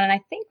way down, and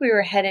I think we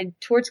were headed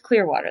towards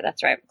Clearwater.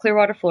 That's right,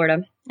 Clearwater,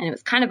 Florida. And it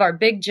was kind of our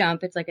big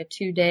jump. It's like a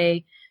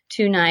 2-day,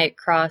 2-night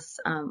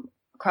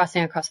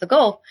crossing across the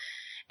Gulf.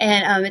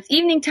 And it's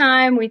evening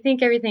time. We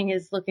think everything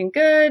is looking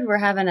good. We're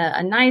having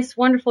a nice,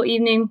 wonderful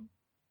evening.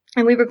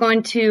 And we were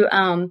going to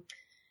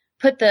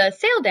put the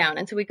sail down.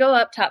 And so we go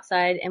up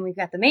topside, and we've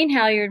got the main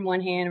halyard in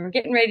one hand, and we're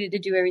getting ready to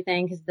do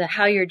everything because the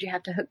halyard you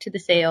have to hook to the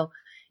sail,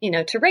 you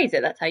know, to raise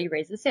it. That's how you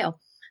raise the sail.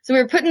 So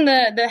we were putting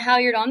the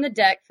halyard on the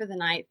deck for the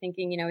night,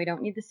 thinking, you know, we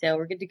don't need the sail.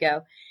 We're good to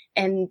go.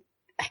 And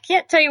I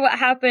can't tell you what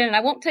happened, and I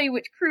won't tell you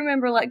which crew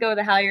member let go of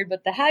the halyard,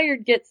 but the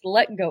halyard gets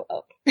let go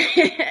of.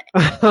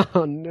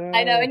 Oh, no.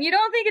 I know, and you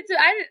don't think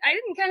I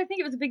didn't kind of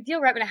think it was a big deal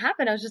right when it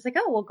happened. I was just like,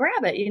 oh, well,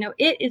 grab it. You know,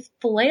 it is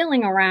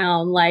flailing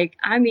around like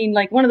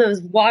one of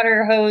those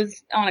water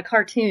hose on a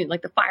cartoon,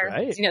 like the fire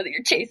hose, you know, that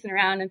you're chasing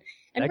around. And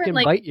that can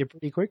bite you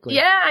pretty quickly.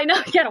 Yeah, I know.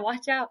 You gotta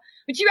watch out.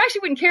 But you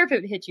actually wouldn't care if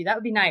it would hit you. That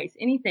would be nice.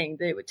 Anything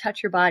that would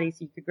touch your body so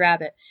you could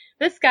grab it.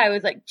 This guy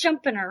was like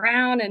jumping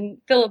around, and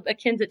Philip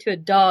akins it to a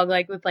dog,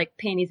 like with like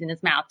panties in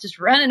his mouth, just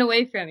running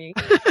away from you.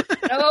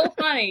 So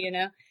funny, you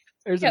know.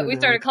 Yeah, we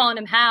started calling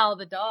him Hal,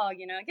 the dog,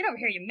 you know, get over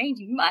here, you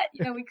mangy mutt.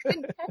 You know, we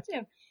couldn't catch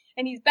him.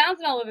 And he's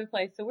bouncing all over the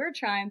place. So we're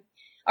trying.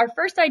 Our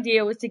first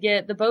idea was to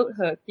get the boat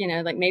hooked, you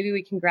know, like maybe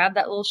we can grab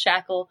that little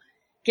shackle,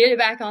 get it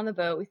back on the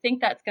boat. We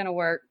think that's going to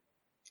work.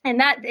 And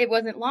that, it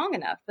wasn't long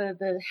enough.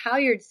 The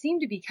halyard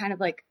seemed to be kind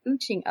of like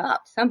ooching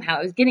up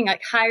somehow. It was getting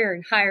like higher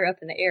and higher up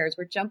in the air as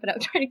we're jumping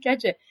up trying to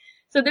catch it.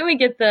 So then we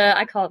get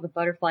I call it the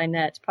butterfly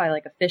net. It's probably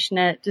like a fish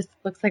net. Just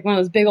looks like one of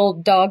those big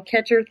old dog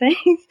catcher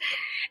things.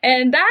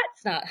 And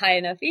that's not high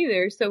enough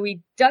either. So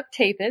we duct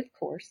tape it, of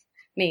course,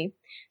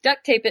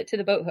 duct tape it to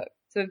the boat hook.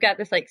 So we've got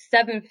this like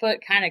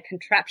 7-foot kind of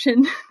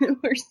contraption.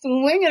 We're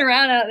swinging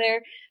around out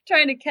there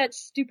trying to catch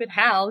stupid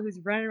Hal, who's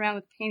running around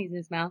with panties in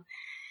his mouth.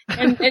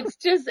 And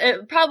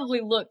it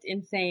probably looked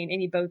insane,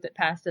 any boat that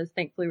passed us.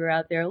 Thankfully, we were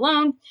out there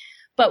alone.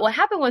 But what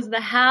happened was the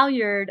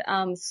halyard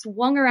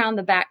swung around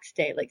the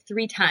backstay like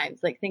 3 times.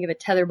 Like, think of a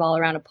tetherball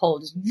around a pole,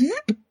 just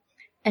zip,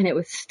 and it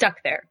was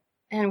stuck there.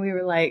 And we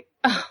were like,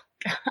 oh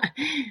God,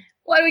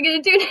 what are we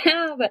gonna do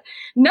now? But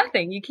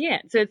nothing, you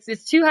can't. So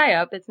it's too high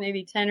up. It's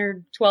maybe 10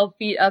 or 12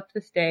 feet up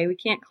the stay. We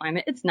can't climb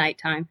it. It's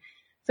nighttime.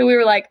 So we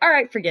were like, all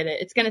right, forget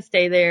it. It's gonna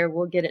stay there.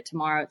 We'll get it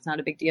tomorrow. It's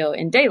not a big deal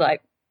in daylight.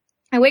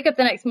 I wake up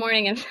the next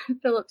morning and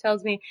Philip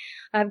tells me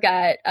I've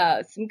got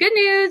some good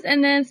news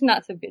and then some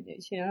not so good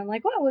news. You know, I'm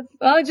like,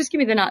 well, just give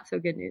me the not so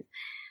good news.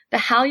 The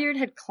halyard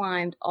had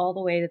climbed all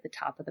the way to the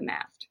top of the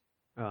mast.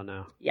 Oh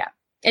no. Yeah.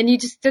 And we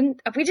just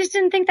didn't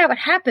think that would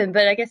happen.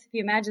 But I guess if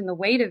you imagine the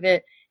weight of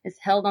it is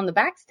held on the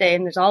backstay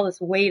and there's all this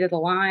weight of the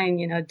line,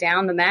 you know,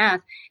 down the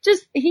mast.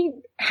 He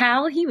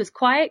was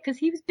quiet because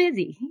he was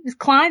busy. He was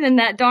climbing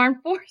that darn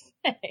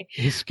forestay.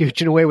 He's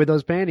scooching away with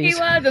those panties. He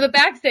was, at the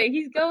backstay.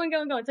 He's going.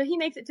 So he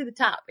makes it to the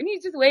top and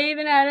he's just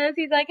waving at us.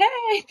 He's like,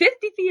 hey,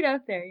 50 feet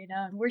up there, you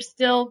know, and we're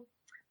still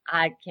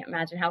I can't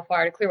imagine how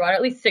far to Clearwater,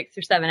 at least 6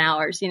 or 7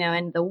 hours,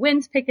 and the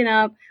wind's picking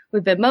up.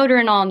 We've been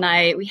motoring all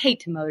night. We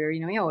hate to motor,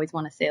 you always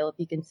want to sail if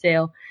you can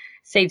sail.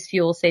 Saves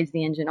fuel, saves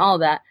the engine, all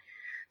of that.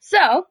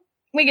 So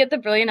we get the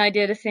brilliant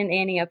idea to send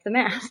Annie up the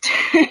mast.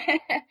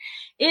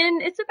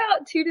 And it's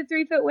about 2 to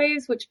 3 foot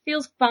waves, which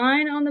feels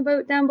fine on the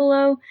boat down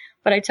below.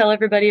 But I tell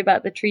everybody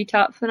about the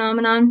treetop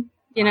phenomenon,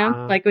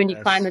 like when you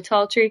climb the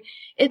tall tree.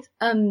 It's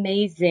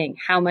amazing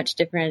how much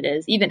different it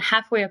is. Even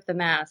halfway up the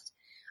mast,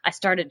 I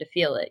started to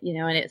feel it,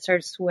 and it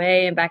started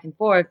swaying back and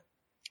forth.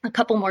 A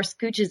couple more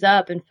scooches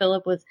up and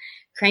Philip was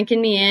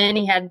cranking me in.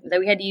 We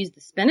had to use the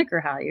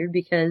spinnaker halyard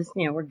because,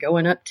 we're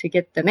going up to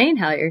get the main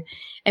halyard,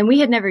 and we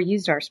had never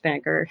used our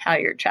spinnaker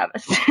halyard,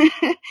 Travis.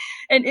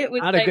 And it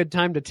was not a good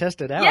time to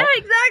test it out. Yeah,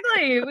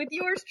 exactly. With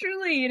yours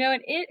truly,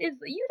 and it is,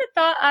 you'd have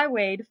thought I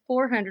weighed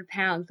 400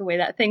 pounds the way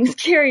that thing's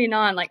carrying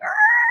on, like,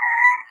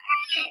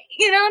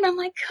 and I'm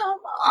like, come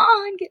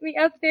on, get me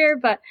up there.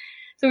 But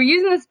so we're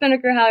using the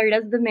spinnaker halyard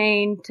as the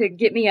main to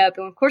get me up.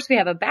 And of course we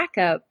have a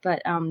backup,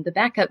 but the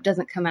backup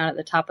doesn't come out at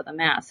the top of the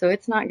mast. So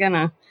it's not going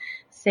to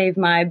save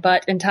my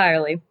butt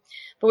entirely.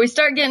 But we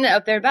start getting it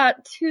up there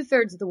about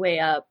 2/3 of the way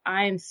up.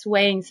 I am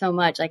swaying so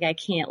much, like I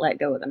can't let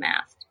go of the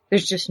mast.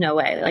 There's just no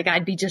way. Like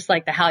I'd be just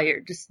like the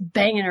halyard, just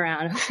banging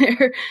around up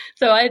there.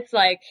 So it's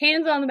like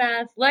hands on the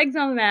mast, legs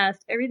on the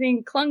mast,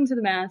 everything clung to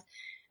the mast.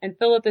 And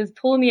Philip is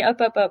pulling me up.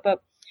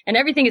 And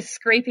everything is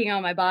scraping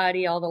on my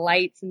body, all the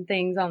lights and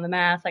things on the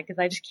mast, like, cause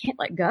I just can't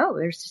let go.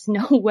 There's just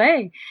no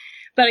way.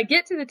 But I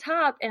get to the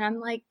top and I'm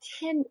like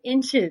 10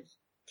 inches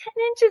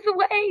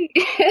away.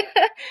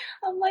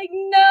 I'm like,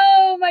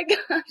 no, my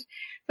gosh.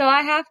 So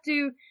I have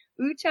to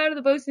ooch out of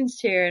the bosun's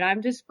chair and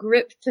I'm just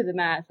gripped to the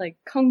mast, like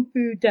kung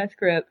fu death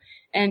grip.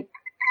 And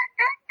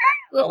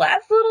the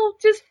last little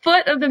just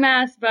foot of the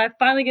mast, but I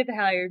finally get the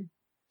halyard,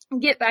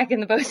 get back in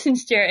the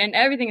bosun's chair, and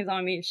everything is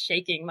on me is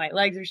shaking. My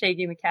legs are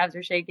shaking, my calves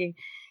are shaking.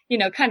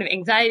 Kind of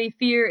anxiety,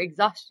 fear,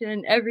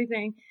 exhaustion,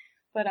 everything.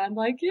 But I'm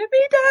like, get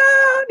me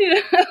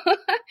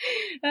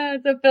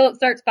down, So Philip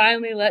starts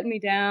finally letting me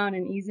down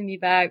and easing me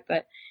back.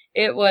 But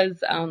it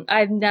was,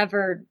 I've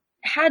never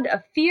had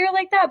a fear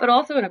like that, but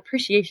also an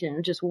appreciation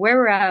of just where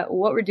we're at,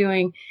 what we're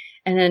doing,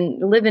 and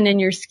then living in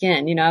your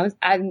skin.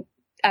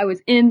 I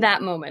was in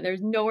that moment.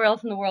 There's nowhere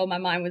else in the world my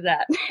mind was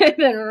at. And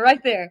then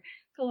right there,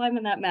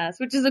 climbing that mast,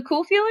 which is a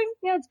cool feeling.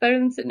 Yeah, it's better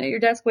than sitting at your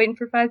desk waiting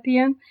for 5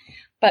 p.m.,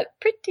 but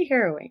pretty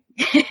harrowing.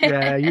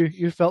 Yeah,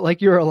 you felt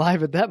like you were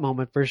alive at that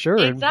moment for sure.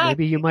 Exactly. And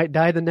maybe you might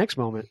die the next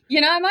moment.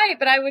 I might,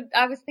 but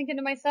I was thinking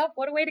to myself,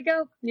 what a way to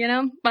go.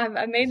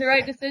 I made the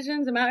right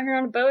decisions. I'm out here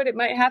on a boat. It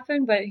might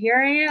happen, but here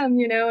I am,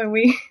 and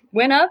we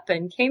went up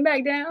and came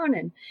back down,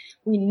 and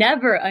we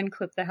never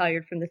unclipped the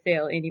halyard from the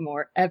sail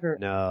anymore, ever.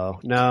 No,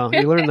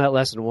 you learned that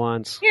lesson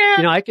once.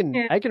 Yeah. I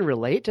can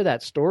relate to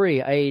that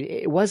story.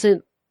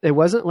 It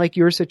wasn't like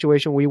your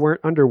situation. We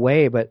weren't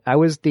underway, but I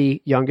was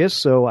the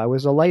youngest, so I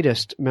was the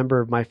lightest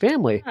member of my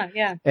family.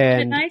 Yeah.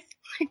 And isn't it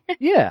nice?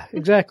 Yeah,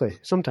 exactly.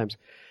 Sometimes.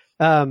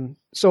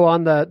 So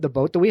on the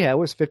boat that we had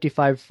was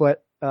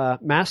 55-foot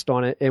mast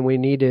on it,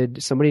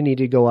 and somebody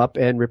needed to go up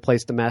and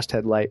replace the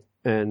masthead light.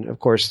 And of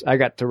course, I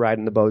got to ride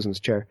in the bosun's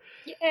chair.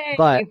 Yay.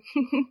 But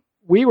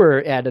we were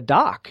at a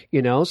dock,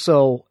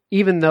 so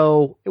even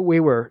though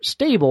we were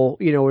stable,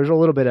 there was a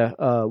little bit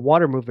of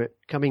water movement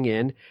coming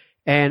in.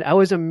 And I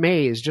was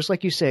amazed, just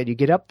like you said, you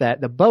get up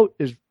the boat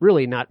is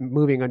really not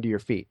moving under your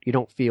feet. You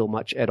don't feel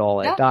much at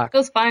all at dock. It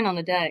goes fine on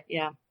the deck,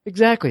 yeah.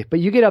 Exactly. But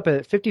you get up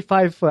at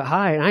 55 foot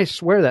high, and I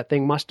swear that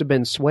thing must have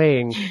been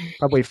swaying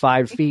probably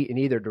 5 feet in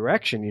either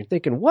direction. You're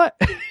thinking, what?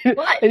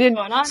 What? And then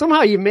going on?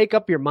 somehow you make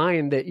up your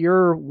mind that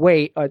your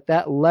weight at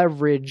that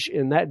leverage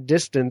in that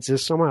distance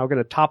is somehow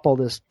going to topple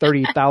this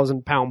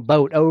 30,000 pound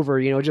boat over.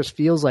 It just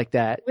feels like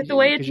that. With the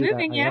way it's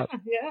moving, yeah.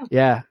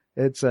 Yeah.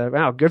 It's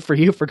wow, good for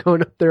you for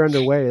going up there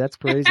underway. That's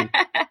crazy.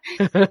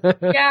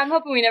 Yeah, I'm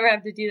hoping we never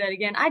have to do that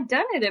again. I'd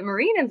done it at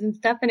marinas and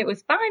stuff, and it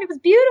was fine. It was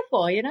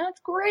beautiful,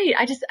 it's great.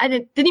 I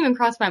didn't even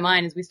cross my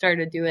mind as we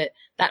started to do it,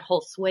 that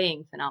whole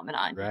swaying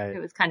phenomenon. Right. It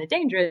was kind of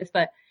dangerous,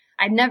 but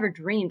I'd never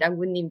dreamed I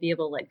wouldn't even be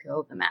able to let go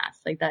of the mast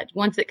like that.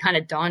 Once it kind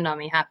of dawned on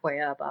me halfway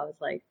up, I was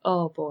like,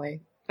 oh boy.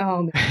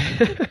 Oh man,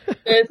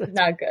 this is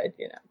not good,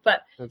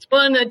 But,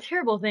 and the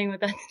terrible thing with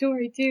that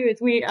story too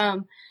is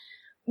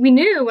we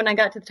knew when I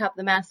got to the top of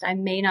the mast, I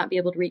may not be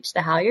able to reach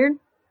the halyard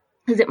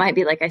because it might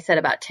be, like I said,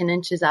 about 10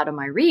 inches out of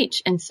my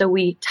reach. And so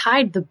we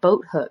tied the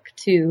boat hook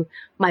to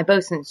my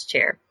bosun's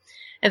chair.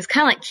 It was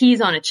kind of like keys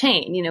on a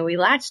chain. We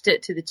latched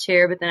it to the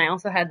chair, but then I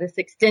also had this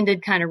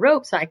extended kind of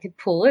rope so I could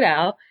pull it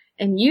out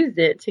and use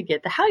it to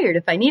get the halyard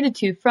if I needed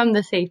to from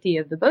the safety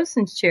of the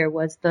bosun's chair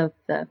was the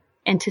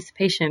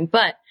anticipation.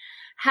 But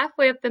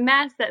halfway up the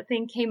mast, that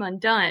thing came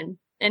undone.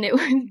 And it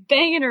was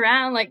banging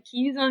around like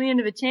keys on the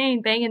end of a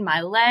chain, banging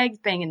my legs,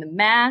 banging the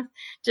mast,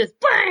 just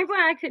bang, bang.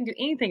 I couldn't do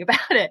anything about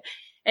it.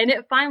 And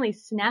it finally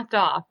snapped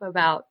off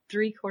about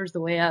 3/4 of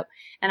the way up,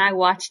 and I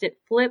watched it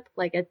flip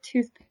like a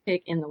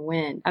toothpick in the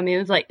wind. I mean,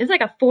 it's like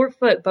a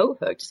 4-foot boat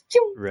hook. Just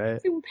zoom,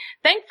 Right. zoom.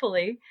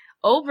 Thankfully,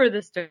 over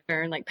the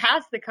stern, like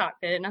past the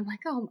cockpit, and I'm like,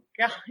 oh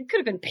my God, it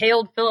could have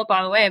impaled Philip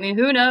on the way. I mean,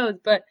 who knows?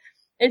 But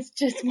it's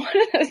just one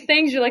of those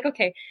things you're like,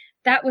 okay,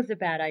 that was a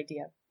bad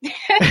idea.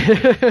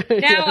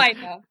 Now I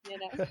know,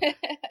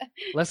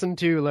 Lesson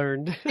 2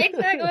 learned.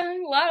 Exactly.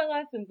 A lot of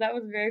lessons. That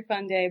was a very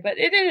fun day, but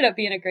it ended up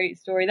being a great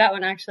story. That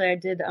one, actually, I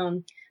did,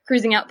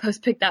 Cruising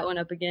Outpost pick that one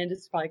up again,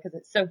 just probably because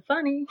it's so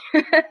funny.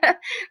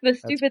 The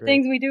stupid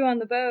things we do on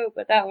the boat,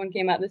 but that one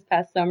came out this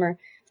past summer.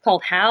 It's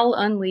called Hal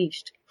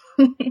Unleashed.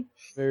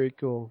 Very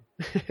cool.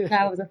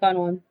 That was a fun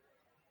one.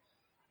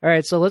 All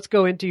right, so let's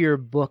go into your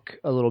book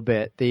a little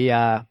bit.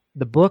 The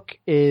book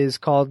is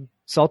called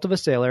Salt of a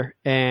Sailor,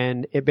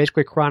 and it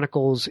basically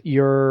chronicles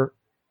your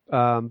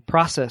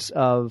process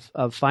of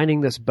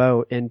finding this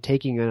boat and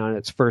taking it on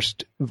its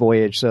first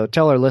voyage. So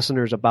tell our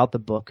listeners about the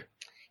book.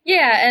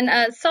 Yeah,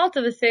 and Salt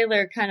of a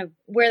Sailor, kind of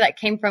where that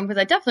came from,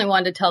 because I definitely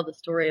wanted to tell the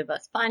story of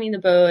us finding the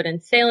boat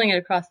and sailing it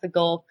across the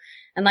Gulf.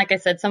 And like I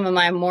said, some of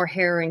my more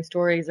harrowing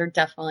stories are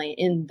definitely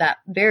in that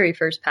very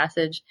first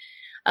passage.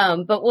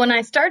 But when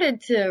I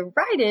started to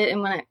write it,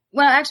 and when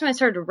I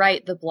started to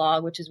write the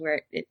blog, which is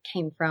where it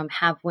came from,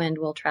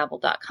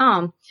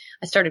 havewindwilltravel.com,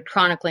 I started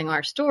chronicling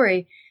our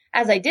story.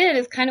 As I did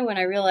is kind of when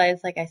I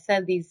realized, like I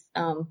said, these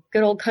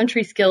good old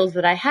country skills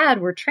that I had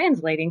were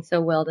translating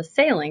so well to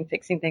sailing,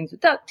 fixing things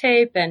with duct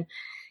tape and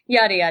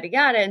yada, yada,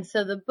 yada. And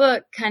so the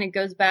book kind of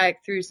goes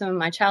back through some of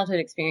my childhood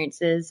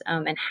experiences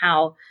and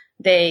how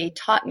they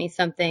taught me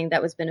something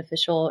that was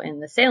beneficial in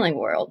the sailing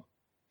world.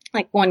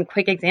 Like one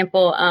quick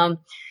example,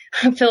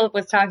 Philip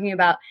was talking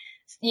about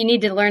you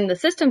need to learn the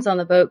systems on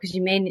the boat because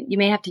you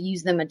may have to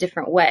use them a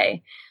different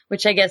way,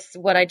 which I guess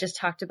what I just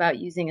talked about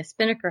using a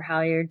spinnaker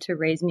halyard to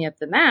raise me up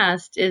the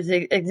mast is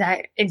an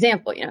exact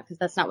example, because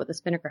that's not what the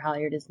spinnaker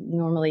halyard is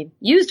normally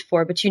used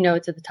for, but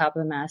it's at the top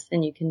of the mast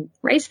and you can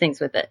raise things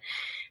with it.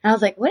 And I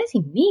was like, what does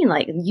he mean?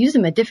 Like use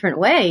them a different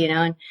way,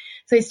 and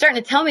so he's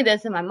starting to tell me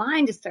this and my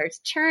mind just starts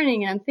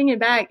churning and I'm thinking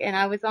back and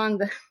I was on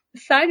the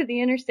side of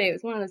the interstate. It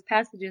was one of those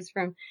passages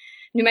from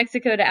New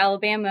Mexico to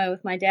Alabama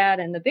with my dad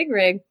and the big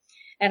rig.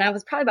 And I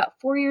was probably about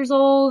 4 years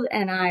old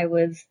and I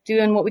was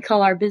doing what we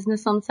call our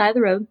business on the side of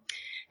the road.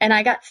 And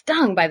I got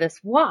stung by this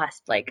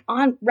wasp, like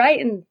right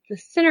in the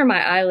center of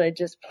my eyelid,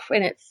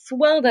 and it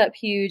swelled up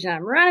huge. And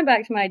I'm running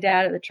back to my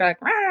dad at the truck,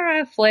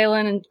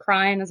 flailing and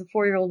crying as a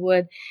 4-year-old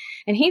would.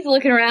 And he's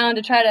looking around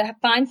to try to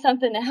find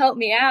something to help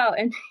me out.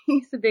 And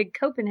he's a big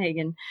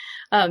Copenhagen,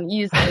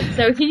 user.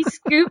 So he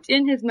scooped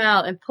in his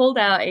mouth and pulled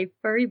out a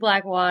furry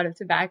black wad of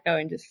tobacco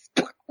and just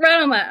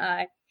right on my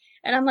eye.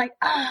 And I'm like,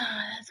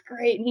 that's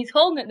great. And he's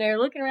holding it there,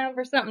 looking around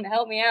for something to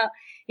help me out.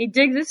 He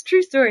digs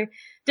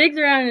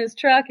around in his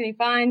truck and he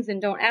finds,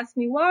 and don't ask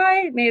me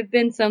why, it may have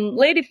been some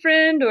lady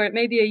friend or it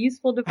may be a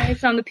useful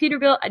device on the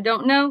Peterbilt. I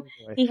don't know.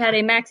 He had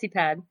a maxi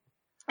pad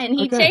and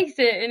he takes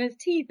it in his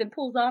teeth and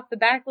pulls off the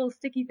back little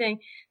sticky thing,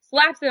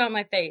 slaps it on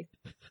my face.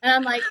 And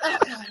I'm like, oh,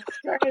 God, it's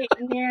great.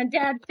 And man,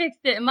 Dad fixed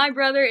it. And my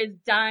brother is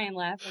dying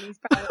laughing. He's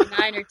probably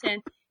 9 or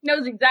 10.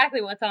 Knows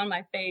exactly what's on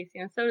my face,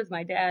 so does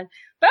my dad.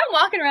 But I'm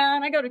walking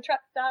around, I go to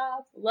truck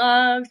stops,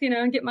 Loves,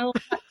 and get my little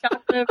hot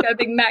chocolate, got a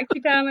big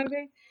maxi pad on my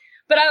face.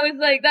 But I was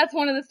like, that's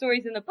one of the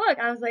stories in the book.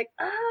 I was like,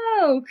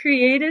 oh,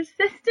 creative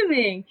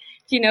systeming.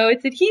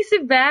 It's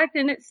adhesive backed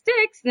and it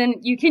sticks, then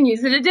you can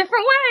use it a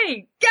different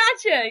way.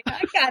 Gotcha.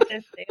 I got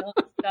this sales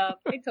stuff.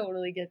 I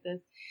totally get this.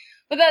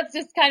 But that's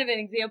just kind of an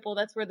example.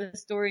 That's where the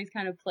stories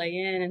kind of play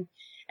in.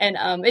 And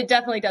it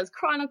definitely does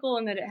chronicle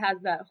in that it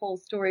has that whole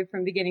story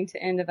from beginning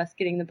to end of us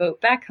getting the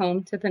boat back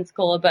home to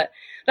Pensacola. But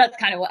that's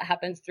kind of what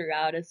happens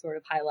throughout, is sort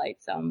of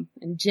highlights and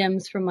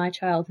gems from my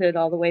childhood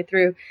all the way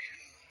through.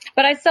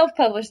 But I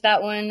self-published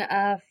that one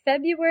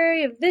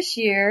February of this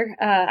year.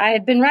 I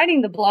had been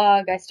writing the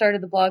blog. I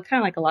started the blog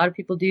kind of like a lot of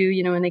people do,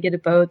 when they get a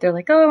boat. They're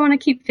like, oh, I want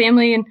to keep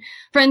family and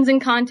friends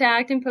in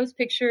contact and post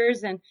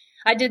pictures. And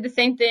I did the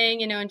same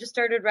thing, and just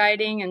started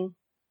writing. And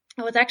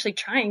I was actually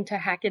trying to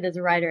hack it as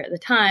a writer at the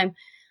time.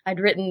 I'd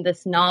written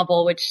this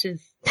novel, which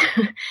is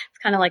it's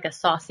kind of like a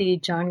saucy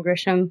John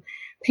Grisham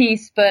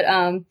piece, but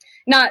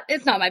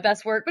it's not my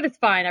best work, but it's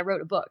fine. I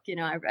wrote a book,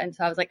 and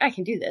so I was like, I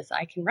can do this.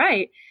 I can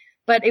write.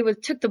 But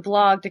it took the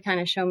blog to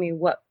kind of show me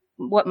what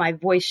my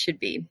voice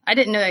should be. I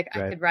didn't know I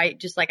could write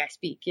just like I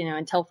speak,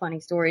 and tell funny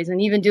stories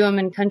and even do them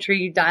in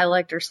country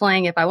dialect or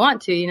slang if I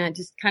want to. It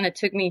just kind of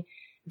took me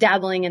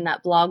dabbling in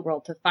that blog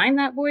world to find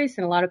that voice,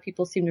 and a lot of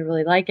people seem to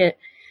really like it.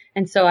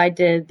 And so I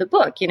did the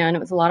book, and it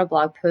was a lot of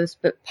blog posts,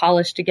 but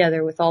polished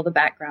together with all the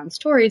background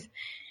stories.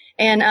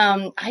 And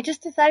I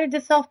just decided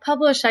to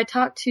self-publish. I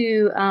talked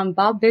to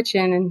Bob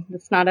Bitchin, and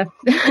it's not an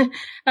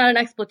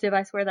expletive.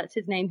 I swear that's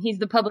his name. He's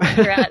the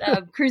publisher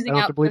at Cruising Outpost. I don't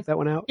have to bleep that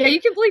one out. Yeah,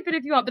 you can bleep it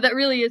if you want, but that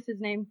really is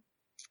his name.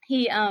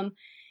 He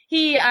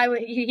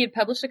he had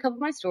published a couple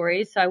of my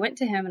stories. So I went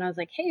to him and I was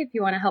like, hey, if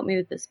you want to help me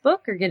with this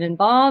book or get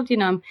involved,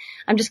 I'm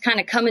just kind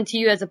of coming to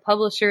you as a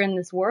publisher in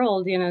this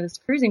world, this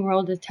cruising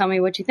world, to tell me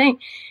what you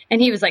think.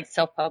 And he was like,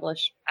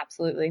 self-publish.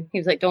 Absolutely. He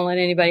was like, don't let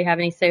anybody have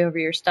any say over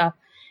your stuff.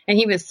 And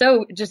he was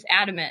so just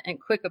adamant and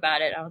quick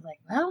about it. I was like,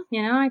 well,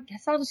 I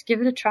guess I'll just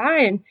give it a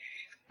try. And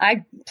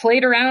I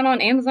played around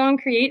on Amazon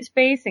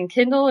CreateSpace and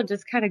Kindle and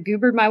just kind of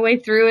goobered my way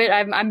through it.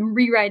 I'm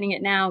rewriting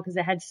it now because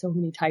it had so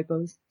many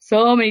typos.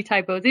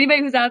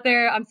 Anybody who's out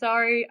there, I'm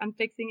sorry. I'm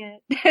fixing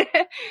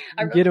it.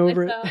 I wrote Get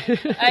over it.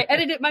 it. I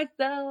edited it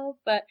myself,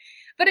 but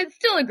it's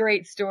still a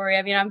great story.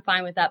 I mean, I'm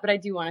fine with that, but I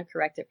do want to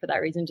correct it for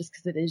that reason, just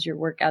because it is your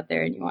work out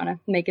there and you want to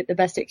make it the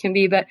best it can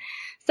be. But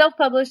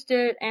self-published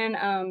it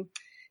and,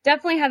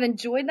 definitely have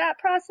enjoyed that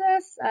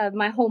process.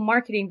 My whole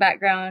marketing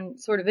background,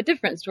 sort of a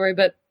different story,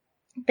 but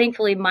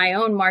thankfully my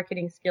own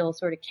marketing skills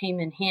sort of came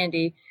in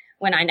handy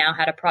when I now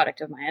had a product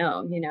of my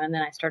own, and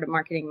then I started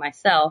marketing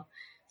myself.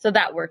 So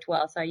that worked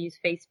well. So I use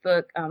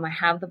Facebook. I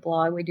have the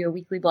blog. We do a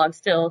weekly blog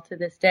still to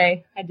this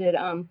day. I did,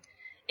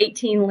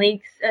 18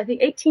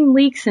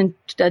 leaks and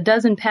a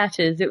dozen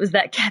patches. It was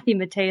that Kathy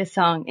Mattea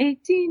song,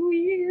 18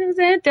 wheels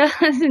and a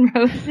dozen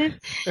roses.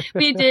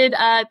 We did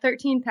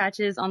 13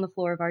 patches on the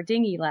floor of our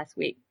dinghy last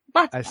week.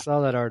 I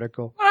saw that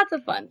article. Lots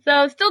of fun.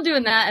 So still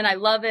doing that, and I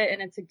love it,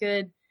 and it's a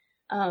good,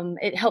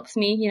 it helps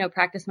me,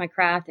 practice my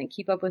craft and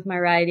keep up with my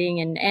writing,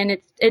 and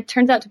it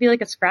turns out to be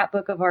like a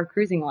scrapbook of our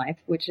cruising life,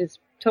 which is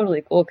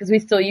totally cool because we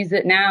still use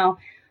it now.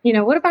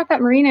 What about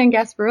that marina in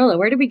Gasparilla?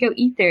 Where did we go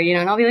eat there?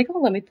 And I'll be like, oh,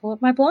 let me pull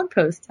up my blog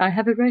post. I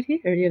have it right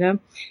here,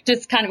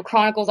 just kind of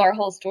chronicles our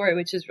whole story,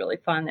 which is really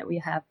fun that we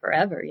have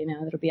forever,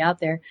 that'll be out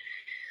there.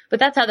 But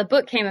that's how the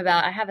book came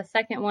about. I have a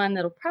second one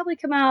that'll probably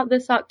come out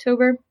this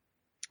October,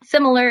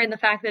 similar in the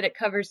fact that it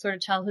covers sort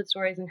of childhood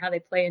stories and how they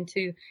play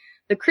into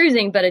the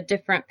cruising, but a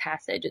different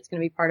passage. It's going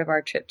to be part of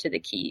our trip to the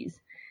Keys.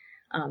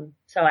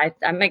 So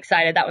I'm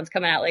excited. That one's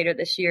coming out later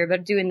this year,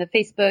 but doing the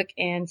Facebook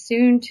and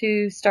soon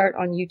to start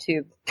on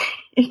YouTube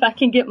if I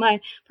can get my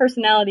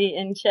personality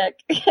in check.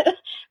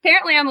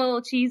 Apparently I'm a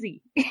little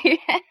cheesy.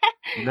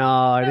 No,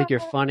 I think you're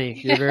funny.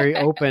 You're very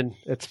open.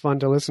 It's fun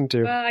to listen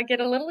to. Well, I get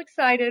a little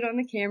excited on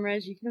the camera,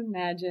 as you can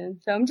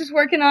imagine. So I'm just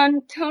working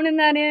on toning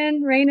that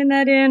in, reining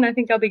that in. I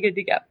think I'll be good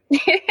to go.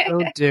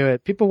 Don't do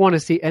it. People want to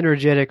see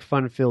energetic,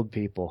 fun-filled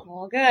people.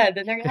 Well, good.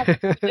 Then they're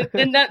gonna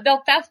then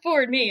they'll fast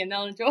forward me and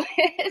they'll enjoy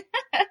it.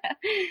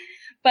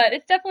 But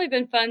it's definitely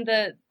been fun.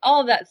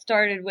 All of that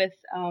started with,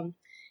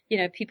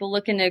 people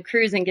looking to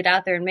cruise and get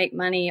out there and make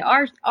money.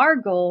 Our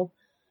goal,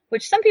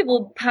 which some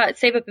people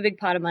save up a big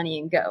pot of money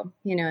and go,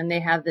 and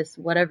they have this,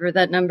 whatever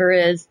that number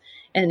is,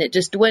 and it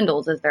just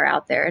dwindles as they're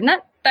out there. And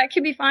that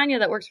could be fine.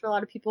 That works for a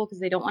lot of people because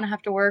they don't want to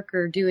have to work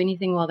or do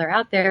anything while they're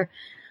out there.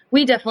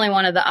 We definitely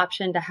wanted the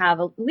option to have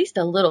at least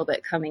a little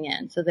bit coming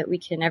in so that we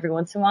can every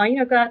once in a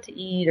while, go out to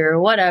eat or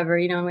whatever,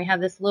 and we have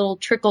this little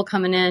trickle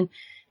coming in,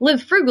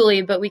 live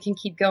frugally, but we can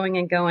keep going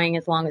and going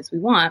as long as we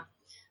want.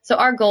 So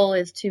our goal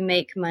is to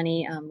make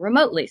money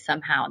remotely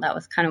somehow. That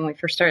was kind of when we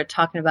first started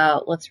talking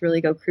about, let's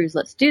really go cruise,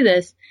 let's do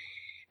this.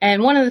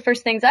 And one of the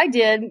first things I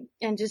did,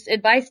 and just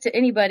advice to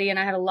anybody, and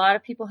I had a lot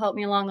of people help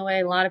me along the way,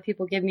 a lot of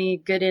people give me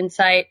good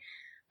insight,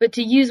 but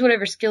to use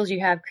whatever skills you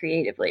have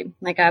creatively.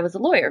 Like I was a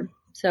lawyer,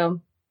 so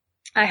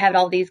I had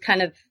all these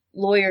kind of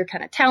lawyer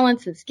kind of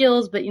talents and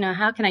skills, but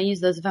how can I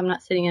use those if I'm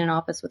not sitting in an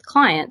office with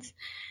clients?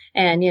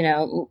 And,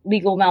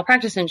 legal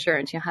malpractice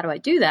insurance, how do I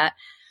do that?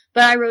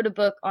 But I wrote a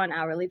book on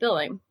hourly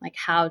billing, like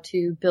how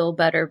to bill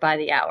better by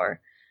the hour,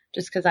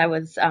 just because I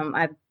was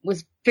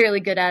fairly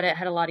good at it,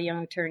 had a lot of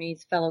young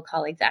attorneys, fellow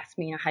colleagues ask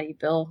me, how do you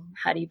bill?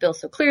 How do you bill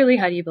so clearly?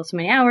 How do you bill so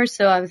many hours?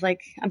 So I was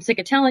like, I'm sick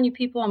of telling you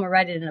people, I'm going to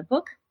write it in a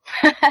book.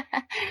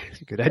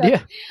 It's a good idea.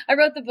 So I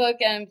wrote the book,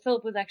 and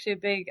Philip was actually a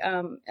big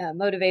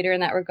motivator in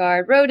that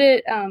regard. Wrote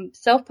it,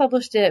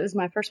 self-published it. It was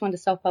my first one to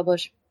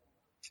self-publish.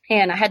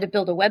 And I had to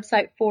build a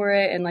website for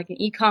it and like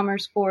an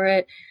e-commerce for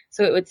it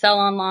so it would sell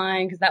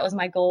online, because that was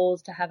my goal,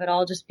 is to have it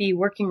all just be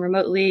working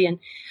remotely. And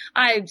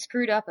I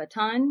screwed up a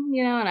ton,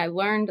 and I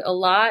learned a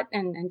lot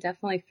and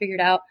definitely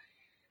figured out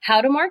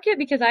how to market,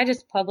 because I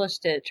just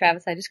published it,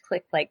 Travis. I just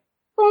clicked like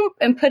boom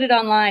and put it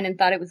online and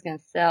thought it was going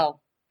to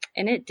sell,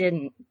 and it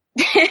didn't.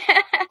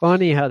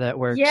 Funny how that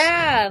works.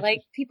 Yeah,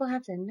 like people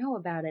have to know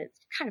about it.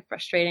 It's kind of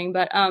frustrating,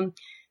 but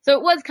so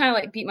it was kind of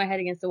like beat my head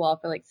against the wall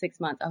for like 6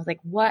 months. I was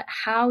like,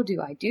 how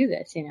do I do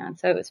this? And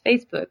so it was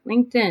Facebook,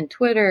 LinkedIn,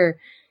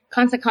 Twitter,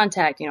 Constant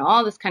Contact,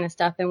 all this kind of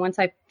stuff. And once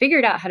I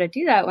figured out how to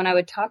do that, when I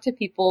would talk to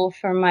people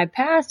from my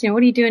past,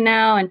 what are you doing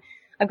now? And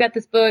I've got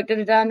this book,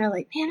 and they're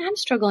like, man, I'm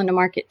struggling to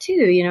market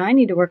too. I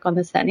need to work on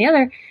this, that, and the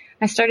other.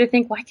 I started to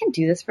think, well, I can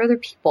do this for other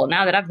people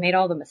now that I've made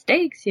all the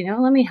mistakes,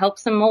 let me help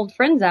some old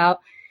friends out.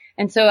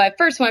 And so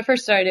when I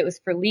first started, it was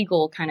for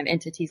legal kind of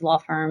entities, law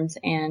firms,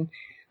 and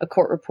a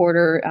court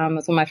reporter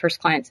was one of my first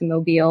clients in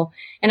Mobile.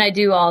 And I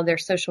do all their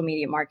social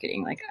media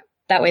marketing. Like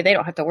that way they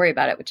don't have to worry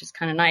about it, which is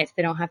kind of nice.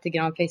 They don't have to get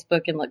on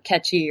Facebook and look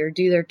catchy or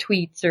do their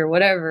tweets or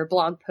whatever,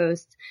 blog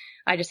posts.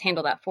 I just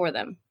handle that for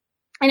them.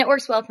 And it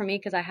works well for me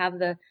because I have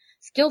the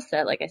skill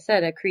set, like I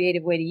said, a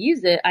creative way to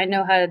use it. I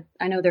know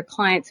their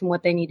clients and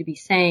what they need to be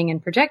saying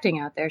and projecting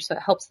out there. So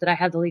it helps that I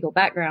have the legal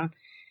background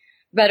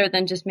better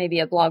than just maybe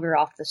a blogger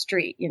off the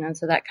street,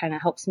 so that kind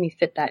of helps me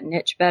fit that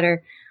niche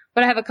better.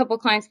 But I have a couple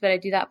clients that I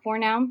do that for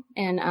now,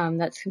 and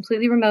that's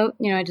completely remote.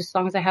 Just as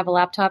long as I have a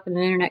laptop and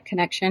an internet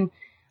connection,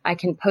 I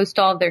can post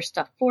all of their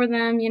stuff for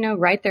them,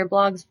 write their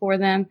blogs for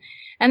them.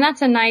 And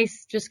that's a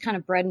nice, just kind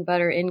of bread and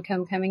butter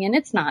income coming in.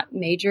 It's not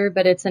major,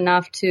 but it's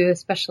enough to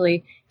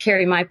especially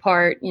carry my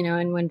part,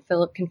 and when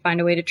Philip can find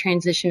a way to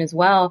transition as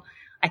well,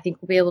 I think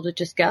we'll be able to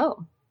just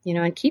go,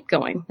 and keep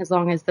going as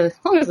long as those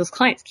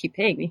clients keep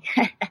paying me.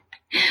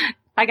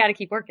 I got to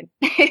keep working,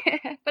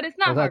 but it's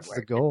not hard work. That's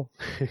the goal.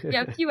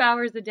 Yeah, a few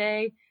hours a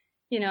day,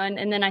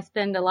 and then I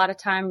spend a lot of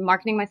time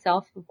marketing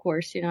myself, of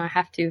course, I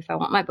have to if I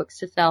want my books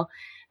to sell,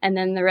 and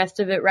then the rest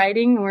of it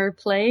writing or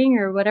playing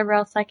or whatever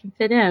else I can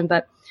fit in.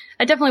 But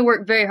I definitely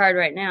work very hard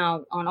right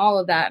now on all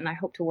of that, and I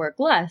hope to work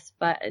less,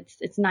 but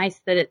it's nice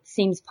that it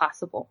seems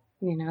possible,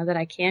 that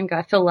I can go.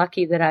 I feel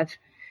lucky that I've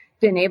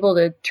been able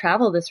to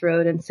travel this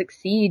road and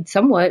succeed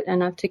somewhat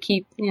enough to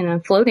keep,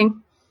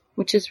 floating,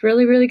 which is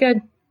really, really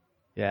good.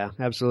 Yeah,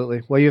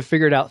 absolutely. Well, you've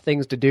figured out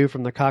things to do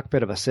from the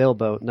cockpit of a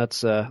sailboat, and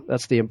that's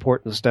the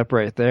important step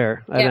right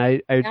there.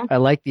 And yeah. I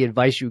like the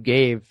advice you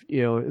gave,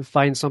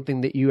 find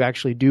something that you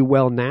actually do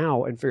well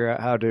now and figure out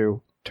how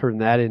to turn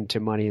that into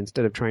money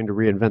instead of trying to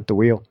reinvent the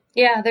wheel.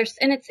 Yeah,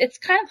 it's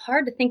kind of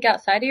hard to think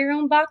outside of your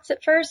own box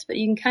at first, but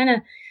you can kind of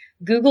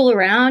Google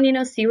around,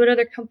 see what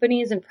other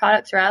companies and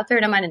products are out there,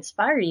 and it might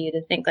inspire you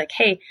to think like,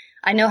 hey,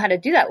 I know how to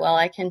do that well.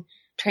 I can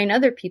train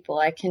other people,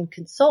 I can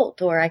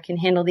consult, or I can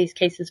handle these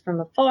cases from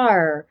afar,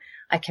 or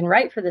I can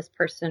write for this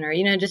person, or,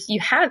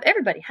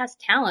 everybody has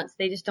talents.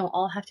 They just don't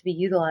all have to be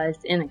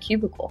utilized in a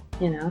cubicle,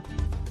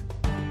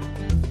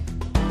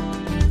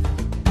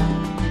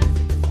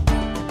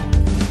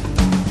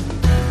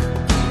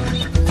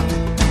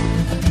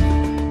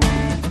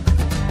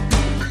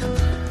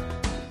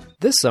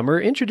 This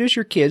summer, introduce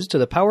your kids to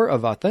the power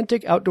of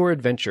authentic outdoor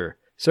adventure.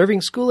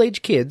 Serving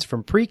school-age kids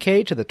from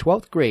pre-K to the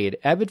 12th grade,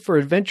 Avid for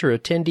Adventure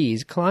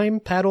attendees climb,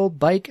 paddle,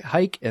 bike,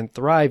 hike, and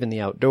thrive in the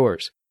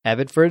outdoors.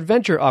 Avid for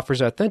Adventure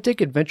offers authentic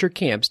adventure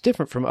camps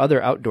different from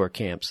other outdoor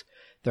camps.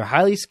 Their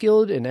highly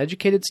skilled and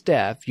educated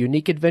staff,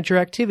 unique adventure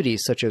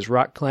activities such as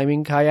rock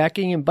climbing,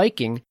 kayaking, and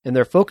biking, and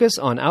their focus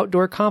on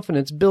outdoor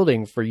confidence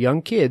building for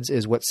young kids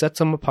is what sets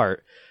them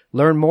apart.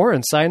 Learn more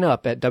and sign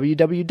up at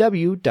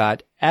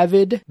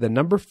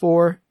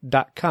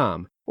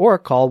www.avid4.com. or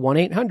call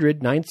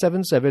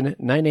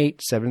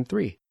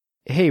 1-800-977-9873.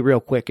 Hey, real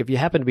quick, if you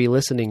happen to be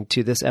listening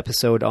to this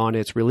episode on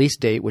its release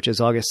date, which is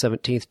August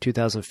 17th,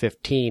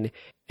 2015,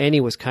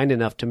 Annie was kind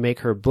enough to make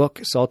her book,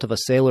 Salt of a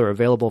Sailor,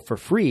 available for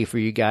free for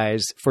you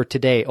guys for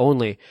today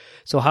only.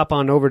 So hop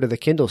on over to the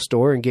Kindle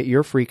store and get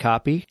your free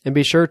copy, and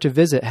be sure to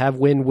visit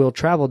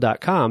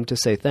havewindwilltravel.com to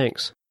say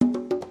thanks.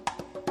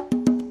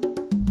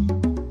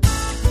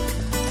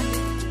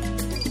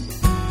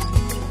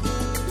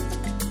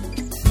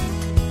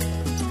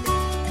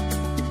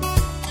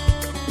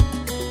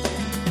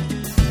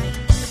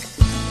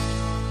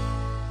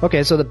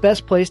 Okay, so the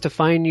best place to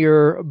find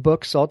your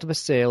book, Salt of a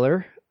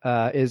Sailor,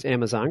 is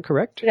Amazon,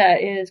 correct?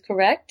 That is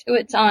correct.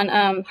 It's on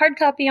hard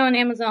copy on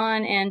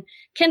Amazon, and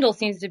Kindle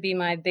seems to be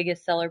my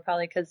biggest seller,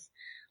 probably because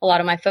a lot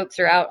of my folks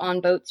are out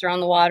on boats or on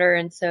the water,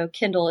 and so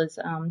Kindle is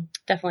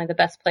definitely the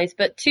best place.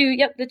 But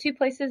the two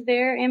places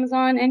there,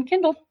 Amazon and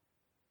Kindle.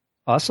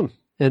 Awesome.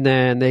 And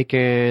then they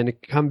can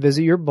come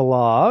visit your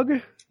blog.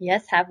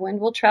 Yes,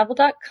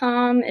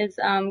 havewindwilltravel.com is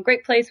a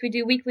great place. We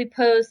do weekly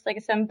posts. Like I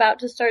said, I'm about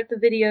to start the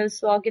videos,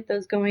 so I'll get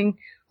those going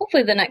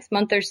hopefully the next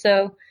month or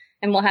so.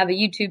 And we'll have a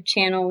YouTube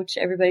channel, which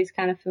everybody's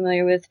kind of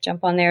familiar with.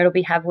 Jump on there. It'll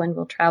be Have Wind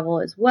Will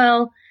Travel as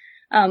well.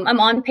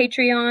 I'm on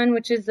Patreon,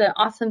 which is an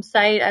awesome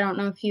site. I don't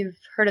know if you've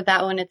heard of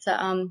that one. It's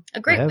a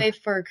great way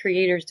for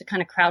creators to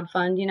kind of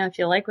crowdfund. If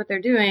you like what they're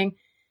doing,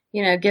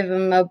 give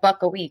them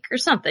 $1 a week or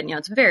something.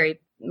 It's very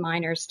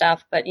minor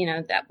stuff, but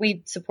that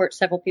we support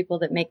several people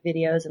that make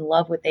videos and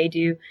love what they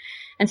do.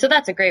 And so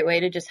that's a great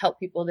way to just help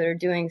people that are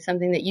doing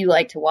something that you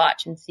like to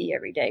watch and see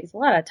every day. Because a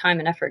lot of time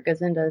and effort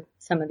goes into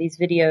some of these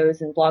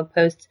videos and blog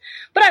posts,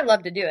 but I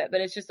love to do it.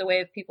 But it's just a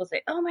way of people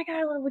say, oh my God,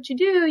 I love what you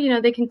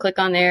do. They can click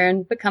on there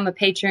and become a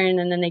patron,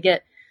 and then they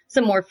get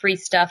some more free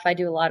stuff. I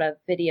do a lot of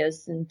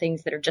videos and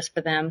things that are just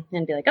for them,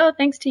 and be like, oh,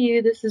 thanks to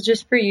you. This is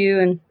just for you.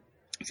 And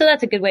so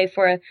that's a good way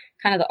for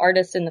kind of the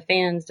artists and the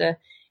fans to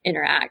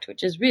interact,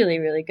 which is really,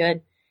 really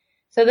good.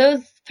 So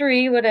those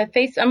three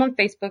I'm on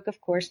Facebook,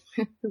 of course.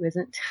 Who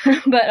isn't?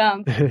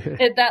 But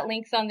that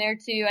link's on there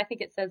too. I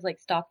think it says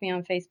stalk me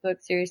on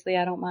Facebook. Seriously,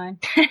 I don't mind.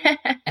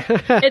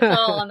 It's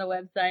all on the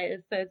website.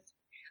 It says,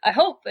 I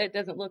hope it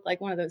doesn't look like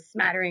one of those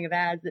smattering of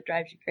ads that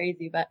drives you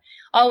crazy, but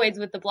always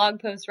with the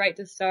blog posts right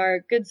to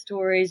start, good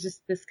stories,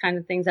 just this kind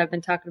of things I've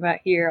been talking about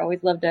here.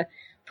 Always love to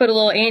put a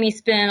little Annie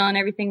spin on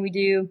everything we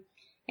do.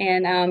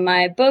 And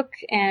my book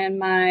and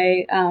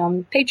my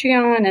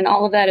Patreon and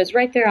all of that is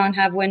right there on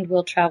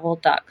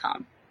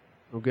havewindwilltravel.com.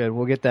 Oh, good.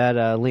 We'll get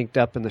that linked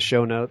up in the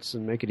show notes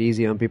and make it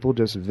easy on people.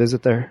 Just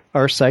visit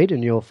our site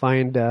and you'll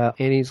find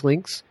Annie's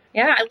links.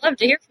 Yeah, I'd love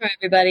to hear from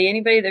everybody.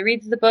 Anybody that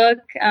reads the book,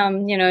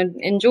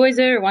 enjoys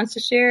it or wants to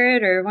share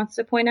it or wants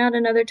to point out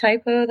another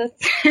typo.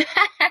 That's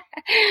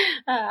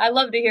I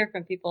love to hear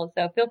from people.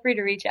 So feel free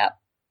to reach out.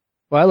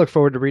 Well, I look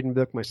forward to reading the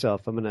book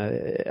myself.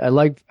 I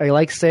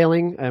like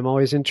sailing. I'm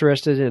always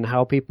interested in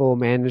how people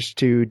manage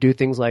to do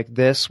things like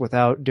this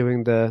without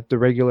doing the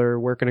regular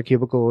work in a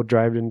cubicle,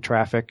 drive in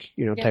traffic,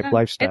 type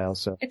lifestyle.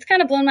 It's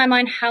kind of blown my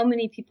mind how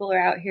many people are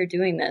out here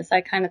doing this. I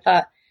kind of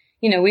thought,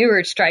 we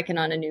were striking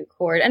on a new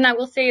chord, and I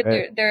will say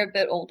they're a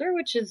bit older,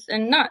 which is,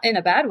 and not in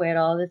a bad way at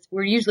all.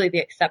 We're usually the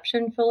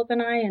exception, Philip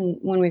and I, and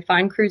when we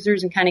find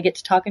cruisers and kind of get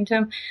to talking to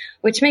them,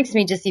 which makes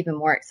me just even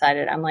more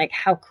excited. I'm like,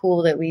 how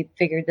cool that we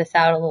figured this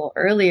out a little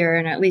earlier,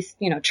 and at least,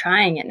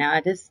 trying it now.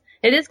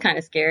 It is kind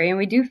of scary, and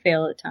we do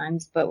fail at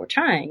times, but we're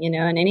trying,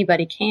 and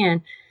anybody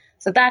can.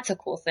 So that's a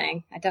cool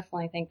thing. I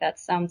definitely think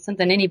that's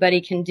something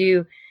anybody can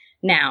do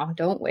now.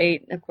 Don't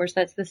wait. Of course,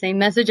 that's the same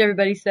message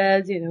everybody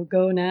says,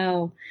 go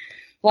now.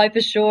 Life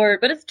is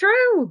short, but it's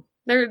true.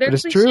 They're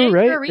true,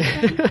 right? For a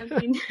reason. I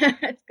mean,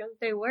 it's because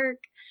they work.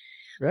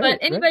 Right, but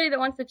anybody that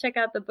wants to check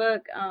out the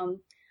book,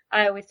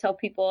 I always tell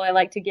people I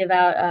like to give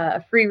out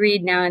a free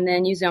read now and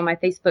then. Usually on my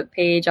Facebook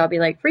page, I'll be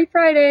like, Free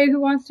Friday,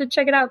 who wants to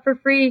check it out for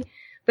free?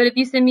 But if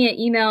you send me an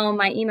email,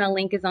 my email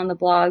link is on the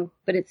blog,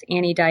 but it's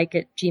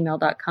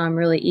anniedyke@gmail.com,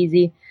 really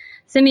easy.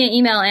 Send me an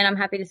email and I'm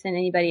happy to send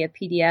anybody a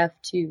PDF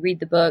to read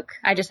the book.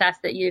 I just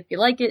ask that if you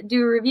like it,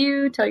 do a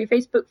review, tell your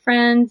Facebook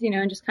friends,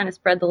 and just kind of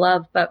spread the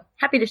love, but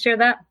happy to share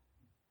that.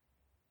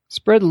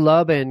 Spread the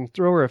love and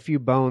throw her a few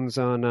bones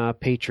on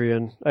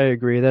Patreon. I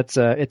agree. It's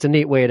a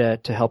neat way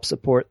to help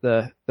support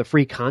the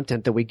free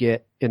content that we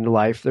get in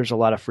life. There's a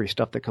lot of free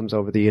stuff that comes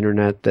over the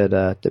internet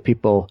that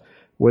people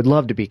would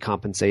love to be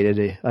compensated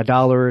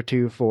 $1 or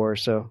 $2 for.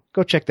 So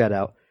go check that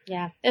out.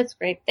 Yeah, that's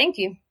great. Thank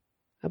you.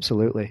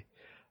 Absolutely.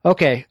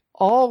 Okay.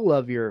 All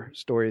of your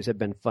stories have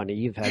been funny.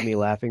 You've had me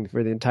laughing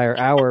for the entire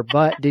hour,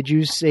 but did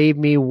you save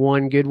me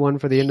one good one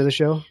for the end of the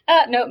show?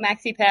 No,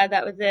 Maxi Pad.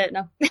 That was it.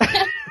 No.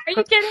 Are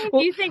you kidding?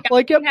 Well, do you think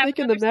I kept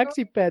thinking the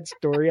Maxi Pad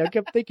story. I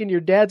kept thinking your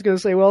dad's going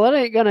to say, well, that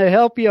ain't going to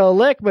help you a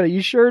lick, but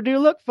you sure do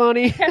look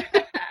funny.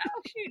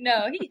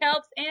 No, he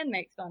helps and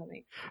makes fun of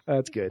me.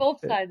 That's good.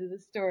 Both sides of the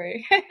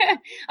story.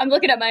 I'm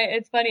looking at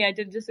it's funny, I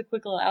did just a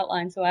quick little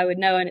outline so I would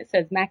know, and it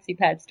says Maxi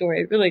Pad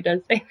story. It really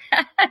does say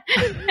that.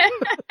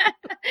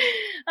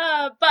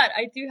 But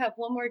I do have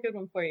one more good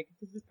one for you,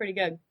 because this is pretty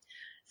good.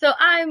 So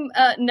I'm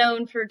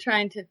known for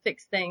trying to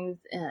fix things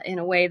in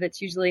a way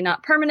that's usually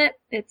not permanent.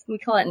 We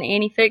call it an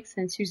Annie fix,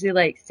 and it's usually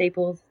like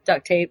staples,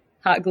 duct tape,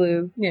 hot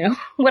glue,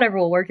 whatever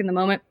will work in the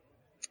moment.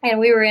 And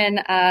we were in,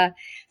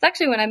 it's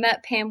actually when I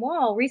met Pam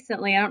Wall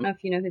recently. I don't know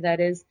if you know who that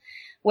is.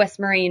 West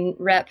Marine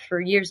rep for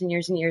years and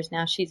years and years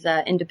now. She's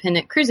an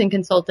independent cruising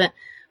consultant,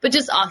 but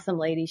just awesome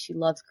lady. She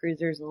loves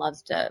cruisers and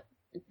loves to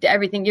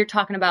everything you're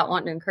talking about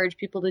wanting to encourage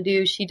people to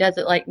do. She does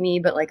it like me,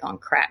 but like on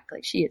crack.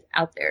 Like she is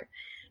out there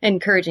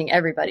encouraging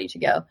everybody to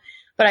go.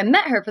 But I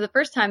met her for the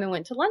first time and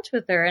went to lunch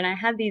with her, and I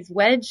had these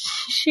wedge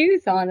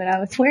shoes on that I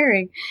was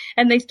wearing,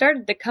 and they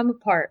started to come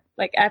apart,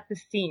 like at the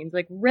seams,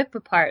 like rip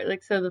apart.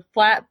 Like so the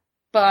flat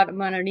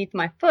bottom underneath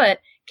my foot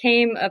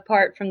came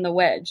apart from the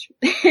wedge.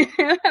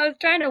 I was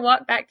trying to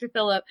walk back to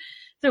Philip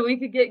so we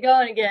could get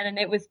going again, and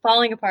it was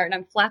falling apart, and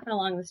I'm flapping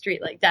along the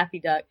street like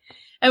Daffy Duck.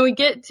 And we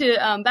get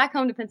to back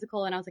home to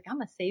Pensacola, and I was like, I'm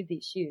gonna save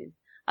these shoes.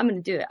 I'm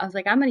gonna do it. I was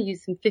like, I'm gonna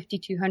use some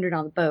 5200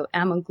 on the boat,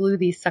 and I'm gonna glue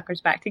these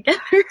suckers back together.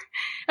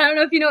 I don't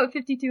know if you know what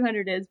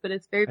 5200 is, but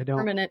it's very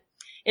permanent.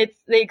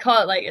 They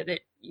call it like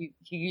you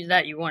use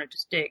that, you want it to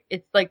stick.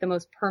 It's like the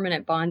most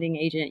permanent bonding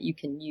agent you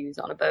can use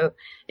on a boat.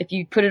 If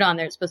you put it on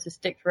there, it's supposed to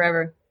stick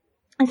forever.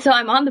 And so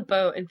I'm on the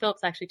boat, and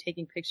Philip's actually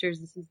taking pictures.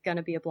 This is going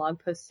to be a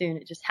blog post soon.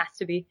 It just has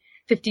to be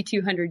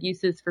 5,200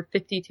 uses for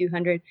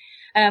 5,200.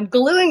 And I'm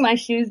gluing my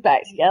shoes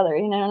back together,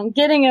 I'm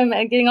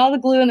getting all the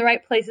glue in the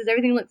right places.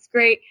 Everything looks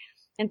great.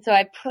 And so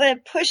I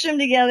push them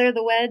together,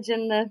 the wedge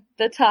and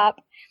the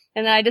top.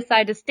 And then I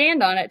decide to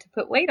stand on it to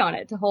put weight on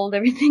it to hold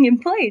everything in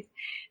place.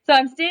 So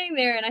I'm standing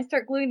there and I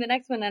start gluing the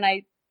next one, and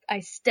I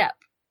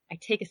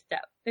take a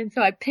step. And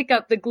so I pick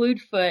up the glued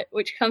foot,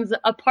 which comes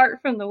apart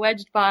from the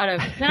wedged bottom.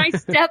 Then I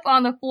step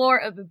on the floor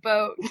of the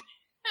boat.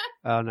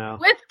 Oh no.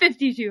 With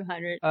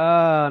 5,200. Oh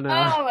no.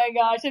 Oh my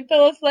gosh. And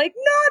Philip's like,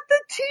 not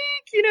the teak,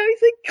 he's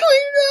like,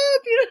 clean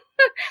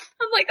up,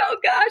 I'm like, oh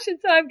gosh. And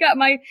so I've got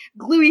my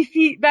gluey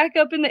feet back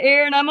up in the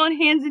air, and I'm on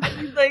hands and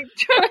knees like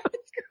trying to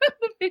scrub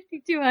the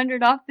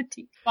 5,200 off the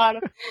teak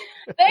bottom.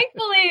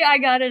 Thankfully I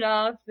got it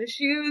off. The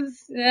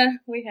shoes,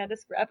 we had to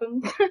scrap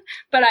them.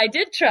 But I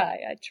did try.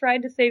 I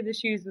tried to save the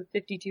shoes with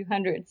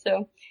 5,200.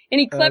 So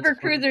any clever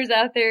cruisers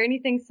out there,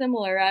 anything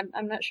similar,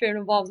 I'm not sure it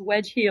involves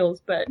wedge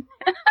heels, but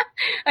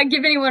I'd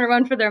give anyone a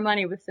run for their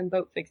money with some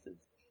boat fixes.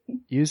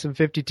 Use some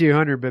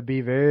 5,200, but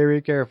be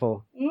very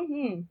careful.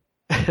 Mm-hmm.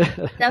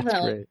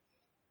 Definitely. Great.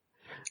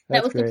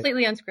 That was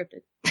completely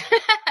unscripted.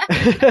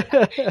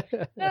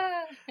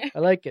 I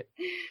like it.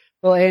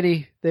 Well,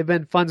 Annie, they've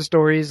been fun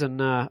stories,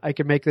 and I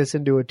can make this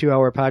into a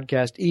 2-hour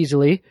podcast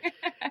easily.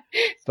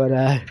 But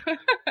I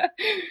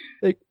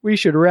think we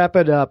should wrap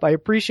it up. I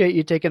appreciate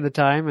you taking the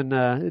time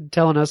and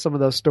telling us some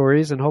of those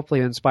stories, and hopefully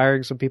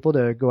inspiring some people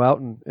to go out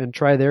and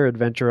try their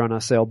adventure on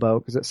a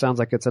sailboat, because it sounds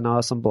like it's an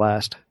awesome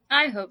blast.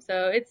 I hope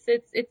so.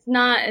 It's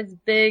not as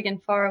big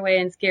and far away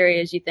and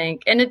scary as you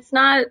think, and it's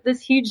not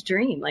this huge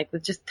dream like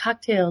with just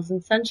cocktails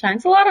and sunshine.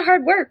 It's a lot of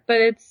hard work, but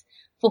it's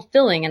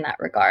fulfilling in that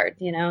regard,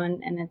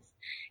 and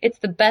it's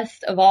the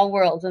best of all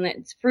worlds, and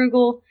it's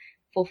frugal,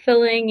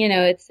 fulfilling,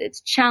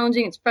 it's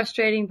challenging, it's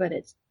frustrating, but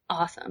it's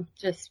awesome.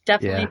 Just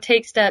definitely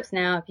take steps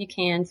now if you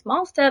can.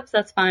 Small steps,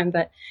 that's fine,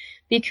 but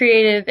be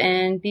creative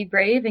and be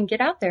brave and get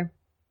out there.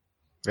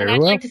 Very and I'd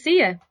well. like to see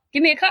you.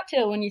 Give me a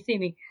cocktail when you see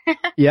me.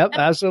 Yep,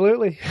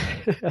 absolutely.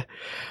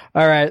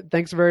 All right.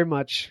 Thanks very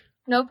much.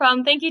 No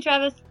problem. Thank you,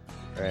 Travis.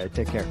 All right.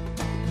 Take care.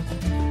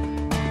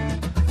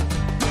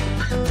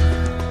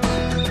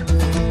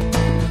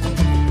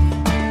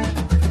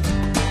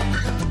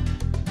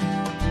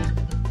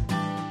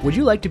 Would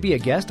you like to be a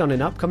guest on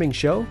an upcoming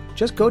show?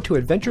 Just go to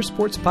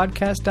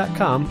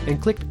AdventureSportsPodcast.com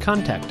and click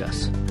Contact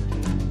Us.